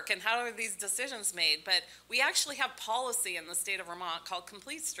all work and how are these decisions made? But we actually have policy in the state of Vermont called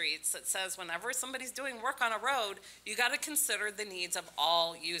Complete Streets that says whenever somebody's doing work on a road, you got to consider the needs of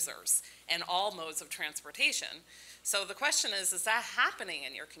all users and all modes of transportation. So the question is that happening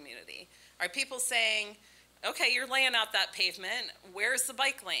in your community? Are people saying, okay, you're laying out that pavement, where's the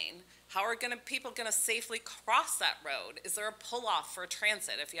bike lane? How are people going to safely cross that road? Is there a pull-off for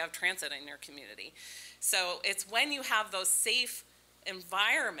transit if you have transit in your community? So it's when you have those safe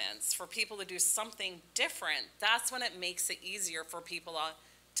environments for people to do something different, that's when it makes it easier for people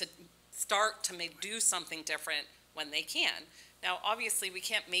to start to do something different when they can. Now, obviously, we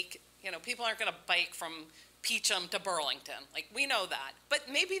can't make, people aren't going to bike from Peacham to Burlington. Like, we know that. But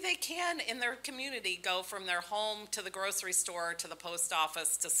maybe they can, in their community, go from their home to the grocery store, to the post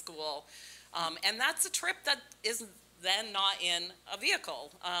office, to school. And that's a trip that is then not in a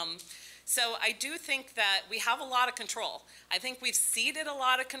vehicle. So I do think that we have a lot of control. I think we've ceded a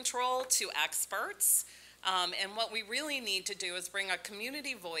lot of control to experts. And what we really need to do is bring a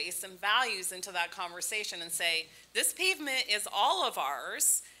community voice and values into that conversation and say, this pavement is all of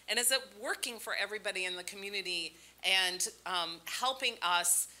ours, and is it working for everybody in the community and helping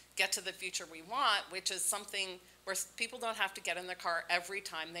us get to the future we want, which is something where people don't have to get in their car every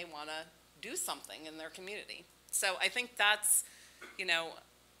time they want to do something in their community. So I think that's,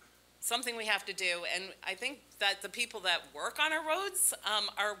 something we have to do. And I think that the people that work on our roads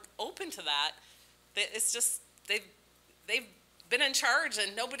are open to that. It's just, they've been in charge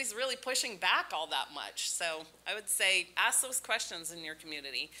and nobody's really pushing back all that much. So I would say ask those questions in your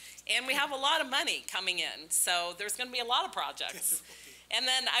community. And we have a lot of money coming in, so there's going to be a lot of projects. And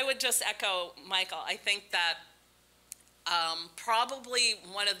then I would just echo Michael. I think that probably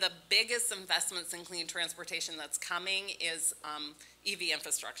one of the biggest investments in clean transportation that's coming is EV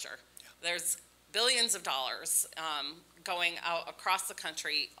infrastructure. There's billions of dollars going out across the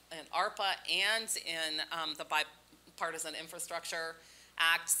country in ARPA and in the Bipartisan Infrastructure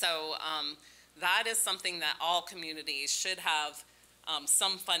Act. So that is something that all communities should have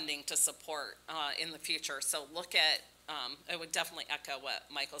some funding to support in the future. So look at, I would definitely echo what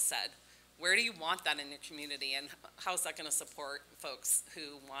Michael said. Where do you want that in your community, and how is that going to support folks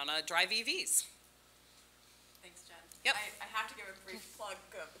who want to drive EVs? Thanks, Jen. Yep. I have to give a brief plug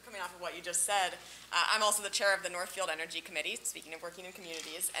coming off of what you just said. I'm also the chair of the Northfield Energy Committee, speaking of working in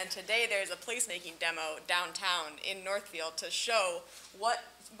communities, and today there's a placemaking demo downtown in Northfield to show what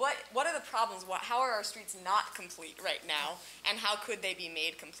are the problems, how are our streets not complete right now, and how could they be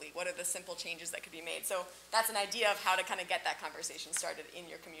made complete? What are the simple changes that could be made? So that's an idea of how to kind of get that conversation started in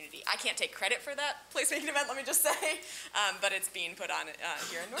your community. I can't take credit for that placemaking event, let me just say, but it's being put on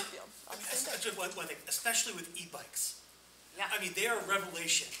here in Northfield. That's just one thing, especially with e-bikes. Yeah. I mean, they are a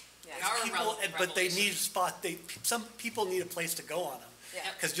revelation. Yeah. But they need some people need a place to go on them. Yeah.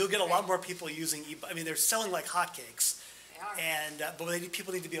 Because you'll get a lot more people using I mean, they're selling like hotcakes. And but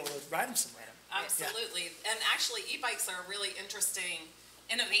people need to be able to ride them somewhere. Absolutely. Yeah. And actually, e-bikes are a really interesting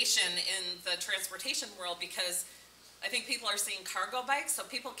innovation in the transportation world, because I think people are seeing cargo bikes, so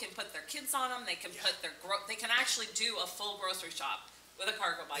people can put their kids on them. They can put they can actually do a full grocery shop with a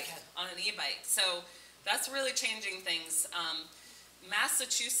cargo bike on an e-bike. So that's really changing things.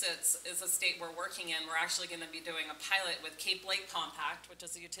 Massachusetts is a state we're working in. We're actually going to be doing a pilot with Cape Lake Compact, which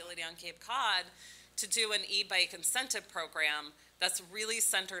is a utility on Cape Cod, to do an e-bike incentive program that's really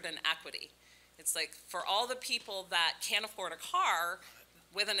centered in equity. It's like for all the people that can't afford a car,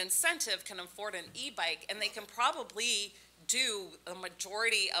 with an incentive can afford an e-bike, and they can probably do a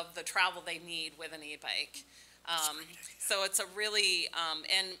majority of the travel they need with an e-bike. So it's a really,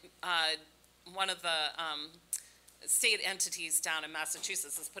 one of the state entities down in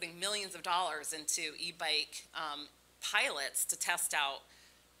Massachusetts is putting millions of dollars into e-bike pilots to test out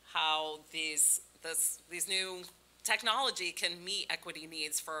how these new technology can meet equity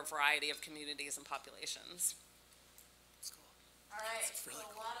needs for a variety of communities and populations. That's cool. All right, That's really so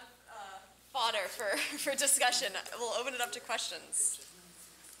a lot of fodder for discussion. We'll open it up to questions.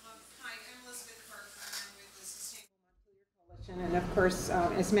 Hi, I'm Elizabeth Kirk. I'm with the Sustainable Montpelier Coalition. And of course,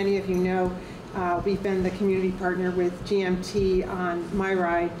 as many of you know, we've been the community partner with GMT on My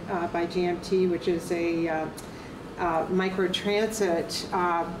Ride by GMT, which is a microtransit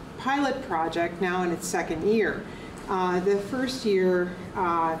pilot project now in its second year. The first year,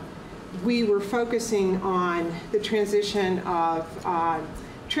 we were focusing on the transition of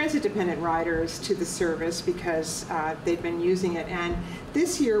transit-dependent riders to the service because they've been using it. And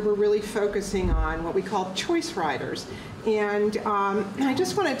this year, we're really focusing on what we call choice riders. And I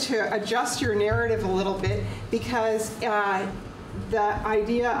just wanted to adjust your narrative a little bit, because the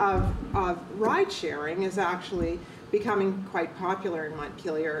idea of ride sharing is actually becoming quite popular in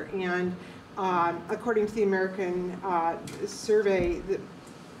Montpelier. And according to the American survey,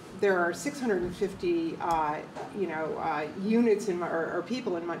 there are 650 units or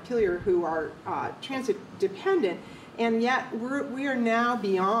people in Montpelier who are transit dependent, and yet we are now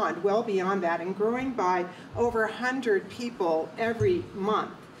well beyond that, and growing by over 100 people every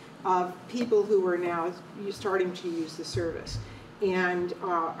month of people who are now starting to use the service. And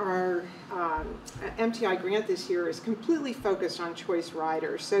our MTI grant this year is completely focused on choice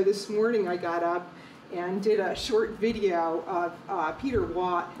riders. So this morning I got up and did a short video of Peter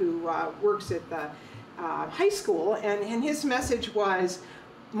Watt, who works at the high school, and his message was,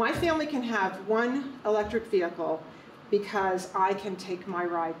 my family can have one electric vehicle because I can take my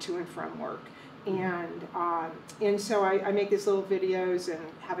ride to and from work. And so I make these little videos and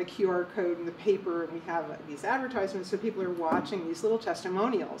have a QR code in the paper, and we have these advertisements so people are watching these little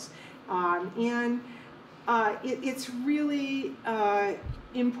testimonials. It's really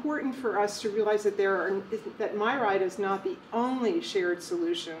important for us to realize that that MyRide is not the only shared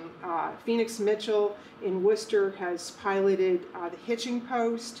solution. Phoenix Mitchell in Worcester has piloted the hitching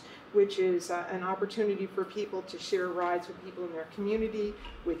post, which is an opportunity for people to share rides with people in their community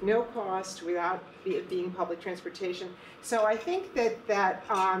with no cost, without it being public transportation. So I think that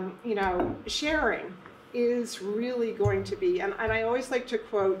sharing is really going to be, and I always like to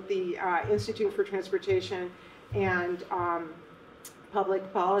quote the Institute for Transportation and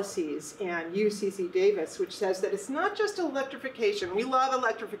Public Policies and UC Davis, which says that it's not just electrification. We love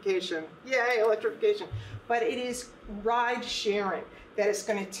electrification, yay, electrification, but it is ride sharing that is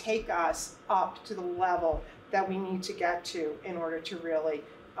going to take us up to the level that we need to get to in order to really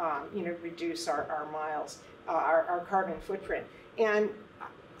reduce our miles, our carbon footprint. And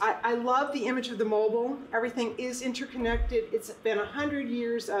I love the image of the mobile. Everything is interconnected. It's been 100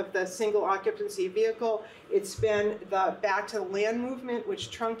 years of the single occupancy vehicle. It's been the back to the land movement, which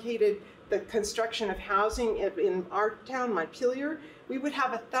truncated the construction of housing in our town, Montpelier. We would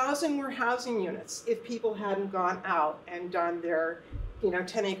have 1,000 more housing units if people hadn't gone out and done their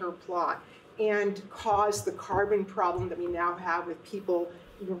 10-acre plot and caused the carbon problem that we now have with people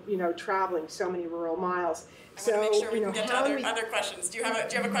traveling so many rural miles. I want to make sure we can get to other questions. Do you have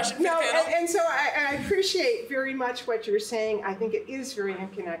a question for the panel? And so I appreciate very much what you're saying. I think it is very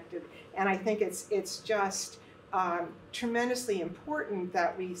interconnected, and I think it's just tremendously important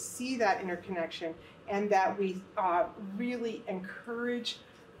that we see that interconnection and that we really encourage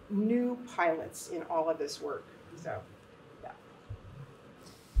new pilots in all of this work. So, yeah.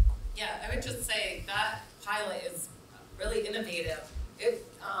 Yeah, I would just say that pilot is really innovative. It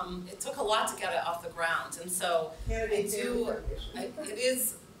took a lot to get it off the ground, and so it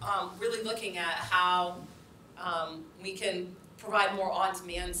is really looking at how we can provide more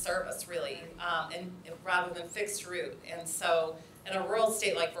on-demand service, really, and rather than fixed route. And so in a rural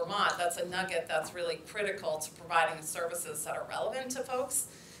state like Vermont, that's a nugget that's really critical to providing services that are relevant to folks.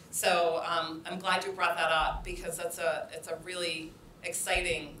 So I'm glad you brought that up, because it's a really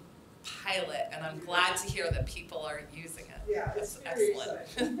exciting pilot, and I'm glad to hear that people are using it. Yeah, it's That's very excellent.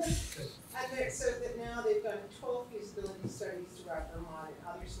 And so that now they've done 12 feasibility studies throughout Vermont and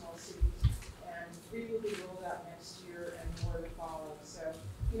other small cities, and 3 will be rolled out next year and more to follow. So,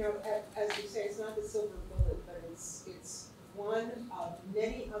 as you say, it's not the silver bullet, but it's one of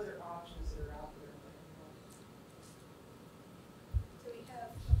many other options that are out there. Do we have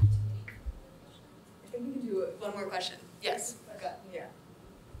opportunity? I think we can do one more question. Yes. Okay. Yeah.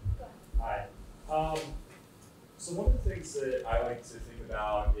 Hi. So one of the things that I like to think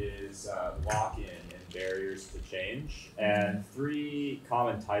about is lock-in and barriers to change. And 3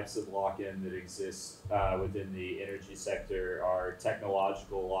 common types of lock-in that exist within the energy sector are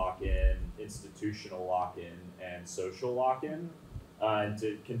technological lock-in, institutional lock-in, and social lock-in. And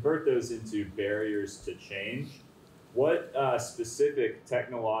to convert those into barriers to change, what specific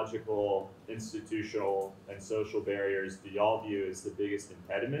technological, institutional, and social barriers do y'all view as the biggest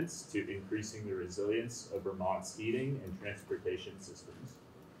impediments to increasing the resilience of Vermont's heating and transportation systems?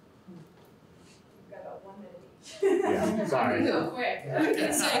 We've got about 1 minute each. Yeah, sorry. Go quick.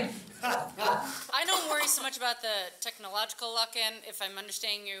 I don't worry so much about the technological lock-in, if I'm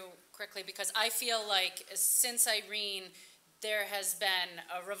understanding you correctly, because I feel like since Irene, there has been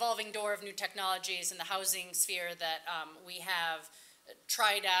a revolving door of new technologies in the housing sphere that we have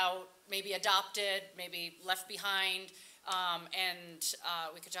tried out, maybe adopted, maybe left behind, and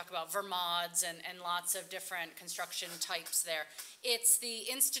we could talk about Vermods and lots of different construction types there. It's the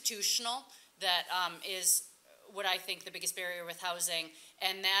institutional that is what I think the biggest barrier with housing,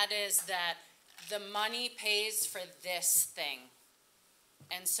 and that is that the money pays for this thing.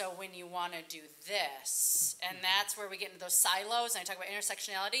 And so when you want to do this, and that's where we get into those silos, and I talk about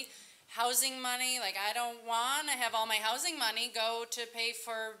intersectionality, housing money, like I don't want to have all my housing money go to pay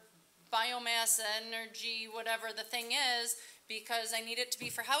for biomass, energy, whatever the thing is, because I need it to be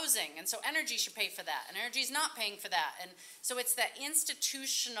for housing. And so energy should pay for that, and energy's not paying for that. And so it's that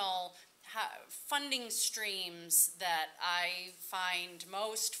institutional funding streams that I find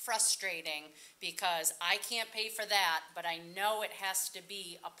most frustrating, because I can't pay for that, but I know it has to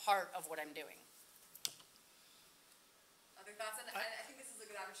be a part of what I'm doing. Other thoughts? And I think this is a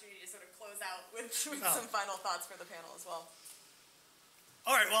good opportunity to sort of close out with some final thoughts for the panel as well.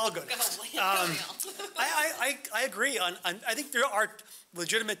 All right, well, I'll go next. I agree I think there are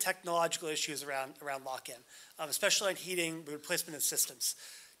legitimate technological issues around lock-in, especially on heating, replacement of systems.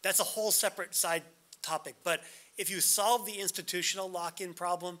 That's a whole separate side topic. But if you solve the institutional lock-in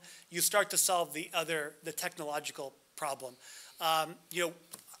problem, you start to solve the technological problem.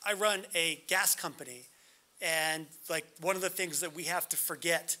 I run a gas company, and like one of the things that we have to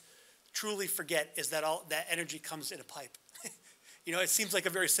truly forget, is that all that energy comes in a pipe. It seems like a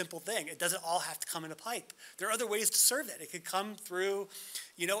very simple thing. It doesn't all have to come in a pipe. There are other ways to serve it. It could come through,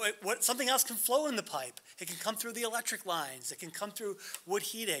 something else can flow in the pipe. It can come through the electric lines. It can come through wood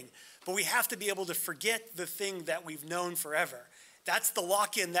heating. But we have to be able to forget the thing that we've known forever. That's the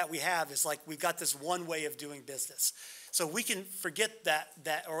lock-in that we have, is like we've got this one way of doing business. So we can forget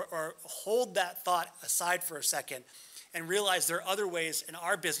that or hold that thought aside for a second and realize there are other ways in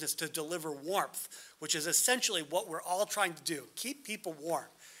our business to deliver warmth, which is essentially what we're all trying to do. Keep people warm.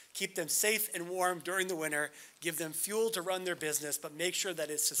 Keep them safe and warm during the winter, give them fuel to run their business, but make sure that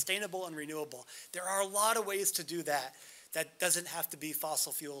it's sustainable and renewable. There are a lot of ways to do that. That doesn't have to be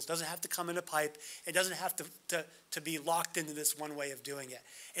fossil fuels, doesn't have to come in a pipe, it doesn't have to be locked into this one way of doing it.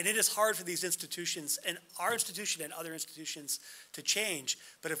 And it is hard for these institutions, and our institution and other institutions, to change,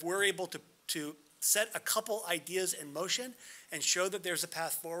 but if we're able to set a couple ideas in motion and show that there's a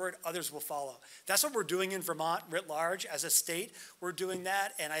path forward, others will follow. That's what we're doing in Vermont writ large. As a state, we're doing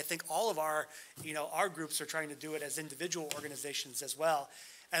that, and I think all of our groups are trying to do it as individual organizations as well.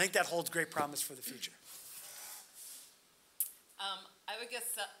 I think that holds great promise for the future.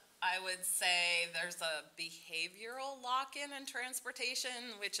 I would say there's a behavioral lock-in in transportation,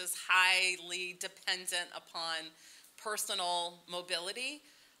 which is highly dependent upon personal mobility.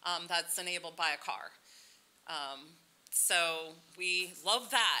 That's enabled by a car. So we love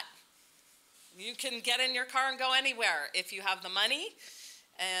that. You can get in your car and go anywhere if you have the money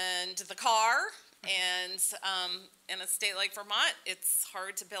and the car. And in a state like Vermont, it's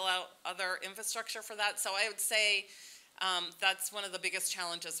hard to build out other infrastructure for that. So I would say that's one of the biggest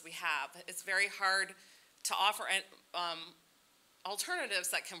challenges we have. It's very hard to offer alternatives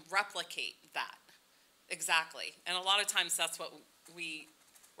that can replicate that exactly. And a lot of times that's what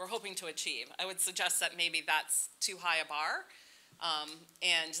we're hoping to achieve. I would suggest that maybe that's too high a bar,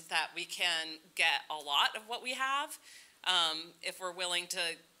 and that we can get a lot of what we have if we're willing to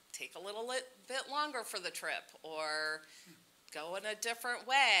take a little bit longer for the trip, or go in a different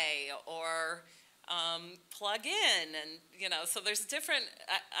way, or plug in, and so there's different.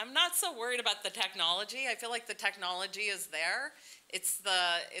 I'm not so worried about the technology. I feel like the technology is there. It's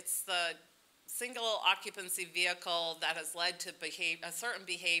the single occupancy vehicle that has led to a certain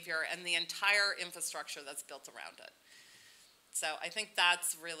behavior and the entire infrastructure that's built around it. So I think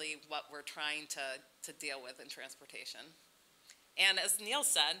that's really what we're trying to deal with in transportation. And as Neil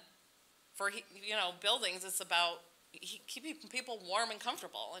said, for buildings, it's about keeping people warm and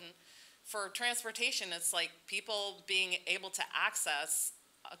comfortable. And for transportation, it's like people being able to access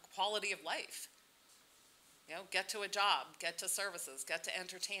a quality of life. Get to a job, get to services, get to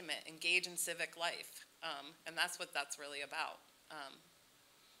entertainment, engage in civic life. And that's what that's really about.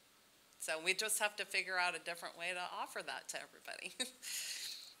 So we just have to figure out a different way to offer that to everybody.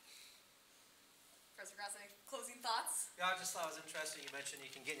 Professor Grass, any closing thoughts? Yeah, I just thought it was interesting. You mentioned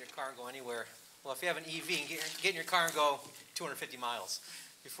you can get in your car and go anywhere. Well, if you have an EV, you can get in your car and go 250 miles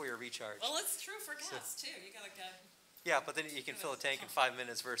before you're recharged. Well, it's true for gas, too. You got to go. Yeah, but then you can fill a tank in 5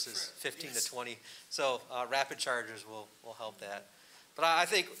 minutes versus 15 to 20. So rapid chargers will help that. But I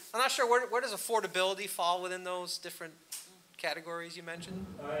think, I'm not sure, where does affordability fall within those different categories you mentioned?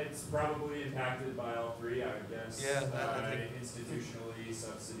 It's probably impacted by all three, I would guess. Yeah. Institutionally,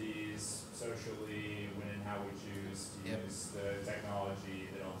 subsidies, socially, when and how we choose to use the technology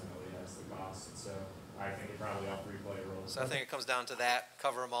that ultimately has the cost. So I think probably all three play a role. So I think it comes down to that,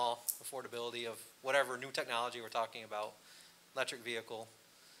 cover them all, affordability of whatever new technology we're talking about, electric vehicle.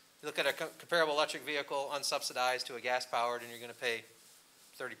 You look at a comparable electric vehicle unsubsidized to a gas-powered, and you're going to pay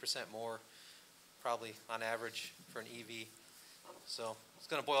 30% more, probably on average, for an EV. So it's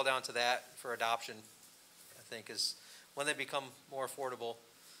going to boil down to that for adoption, I think, is when they become more affordable,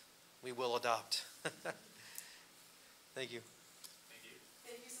 we will adopt. Thank you.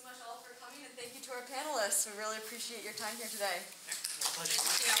 Thank you so much all for coming, and thank you to our panelists. We really appreciate your time here today. My pleasure.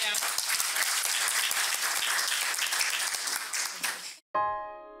 Yeah.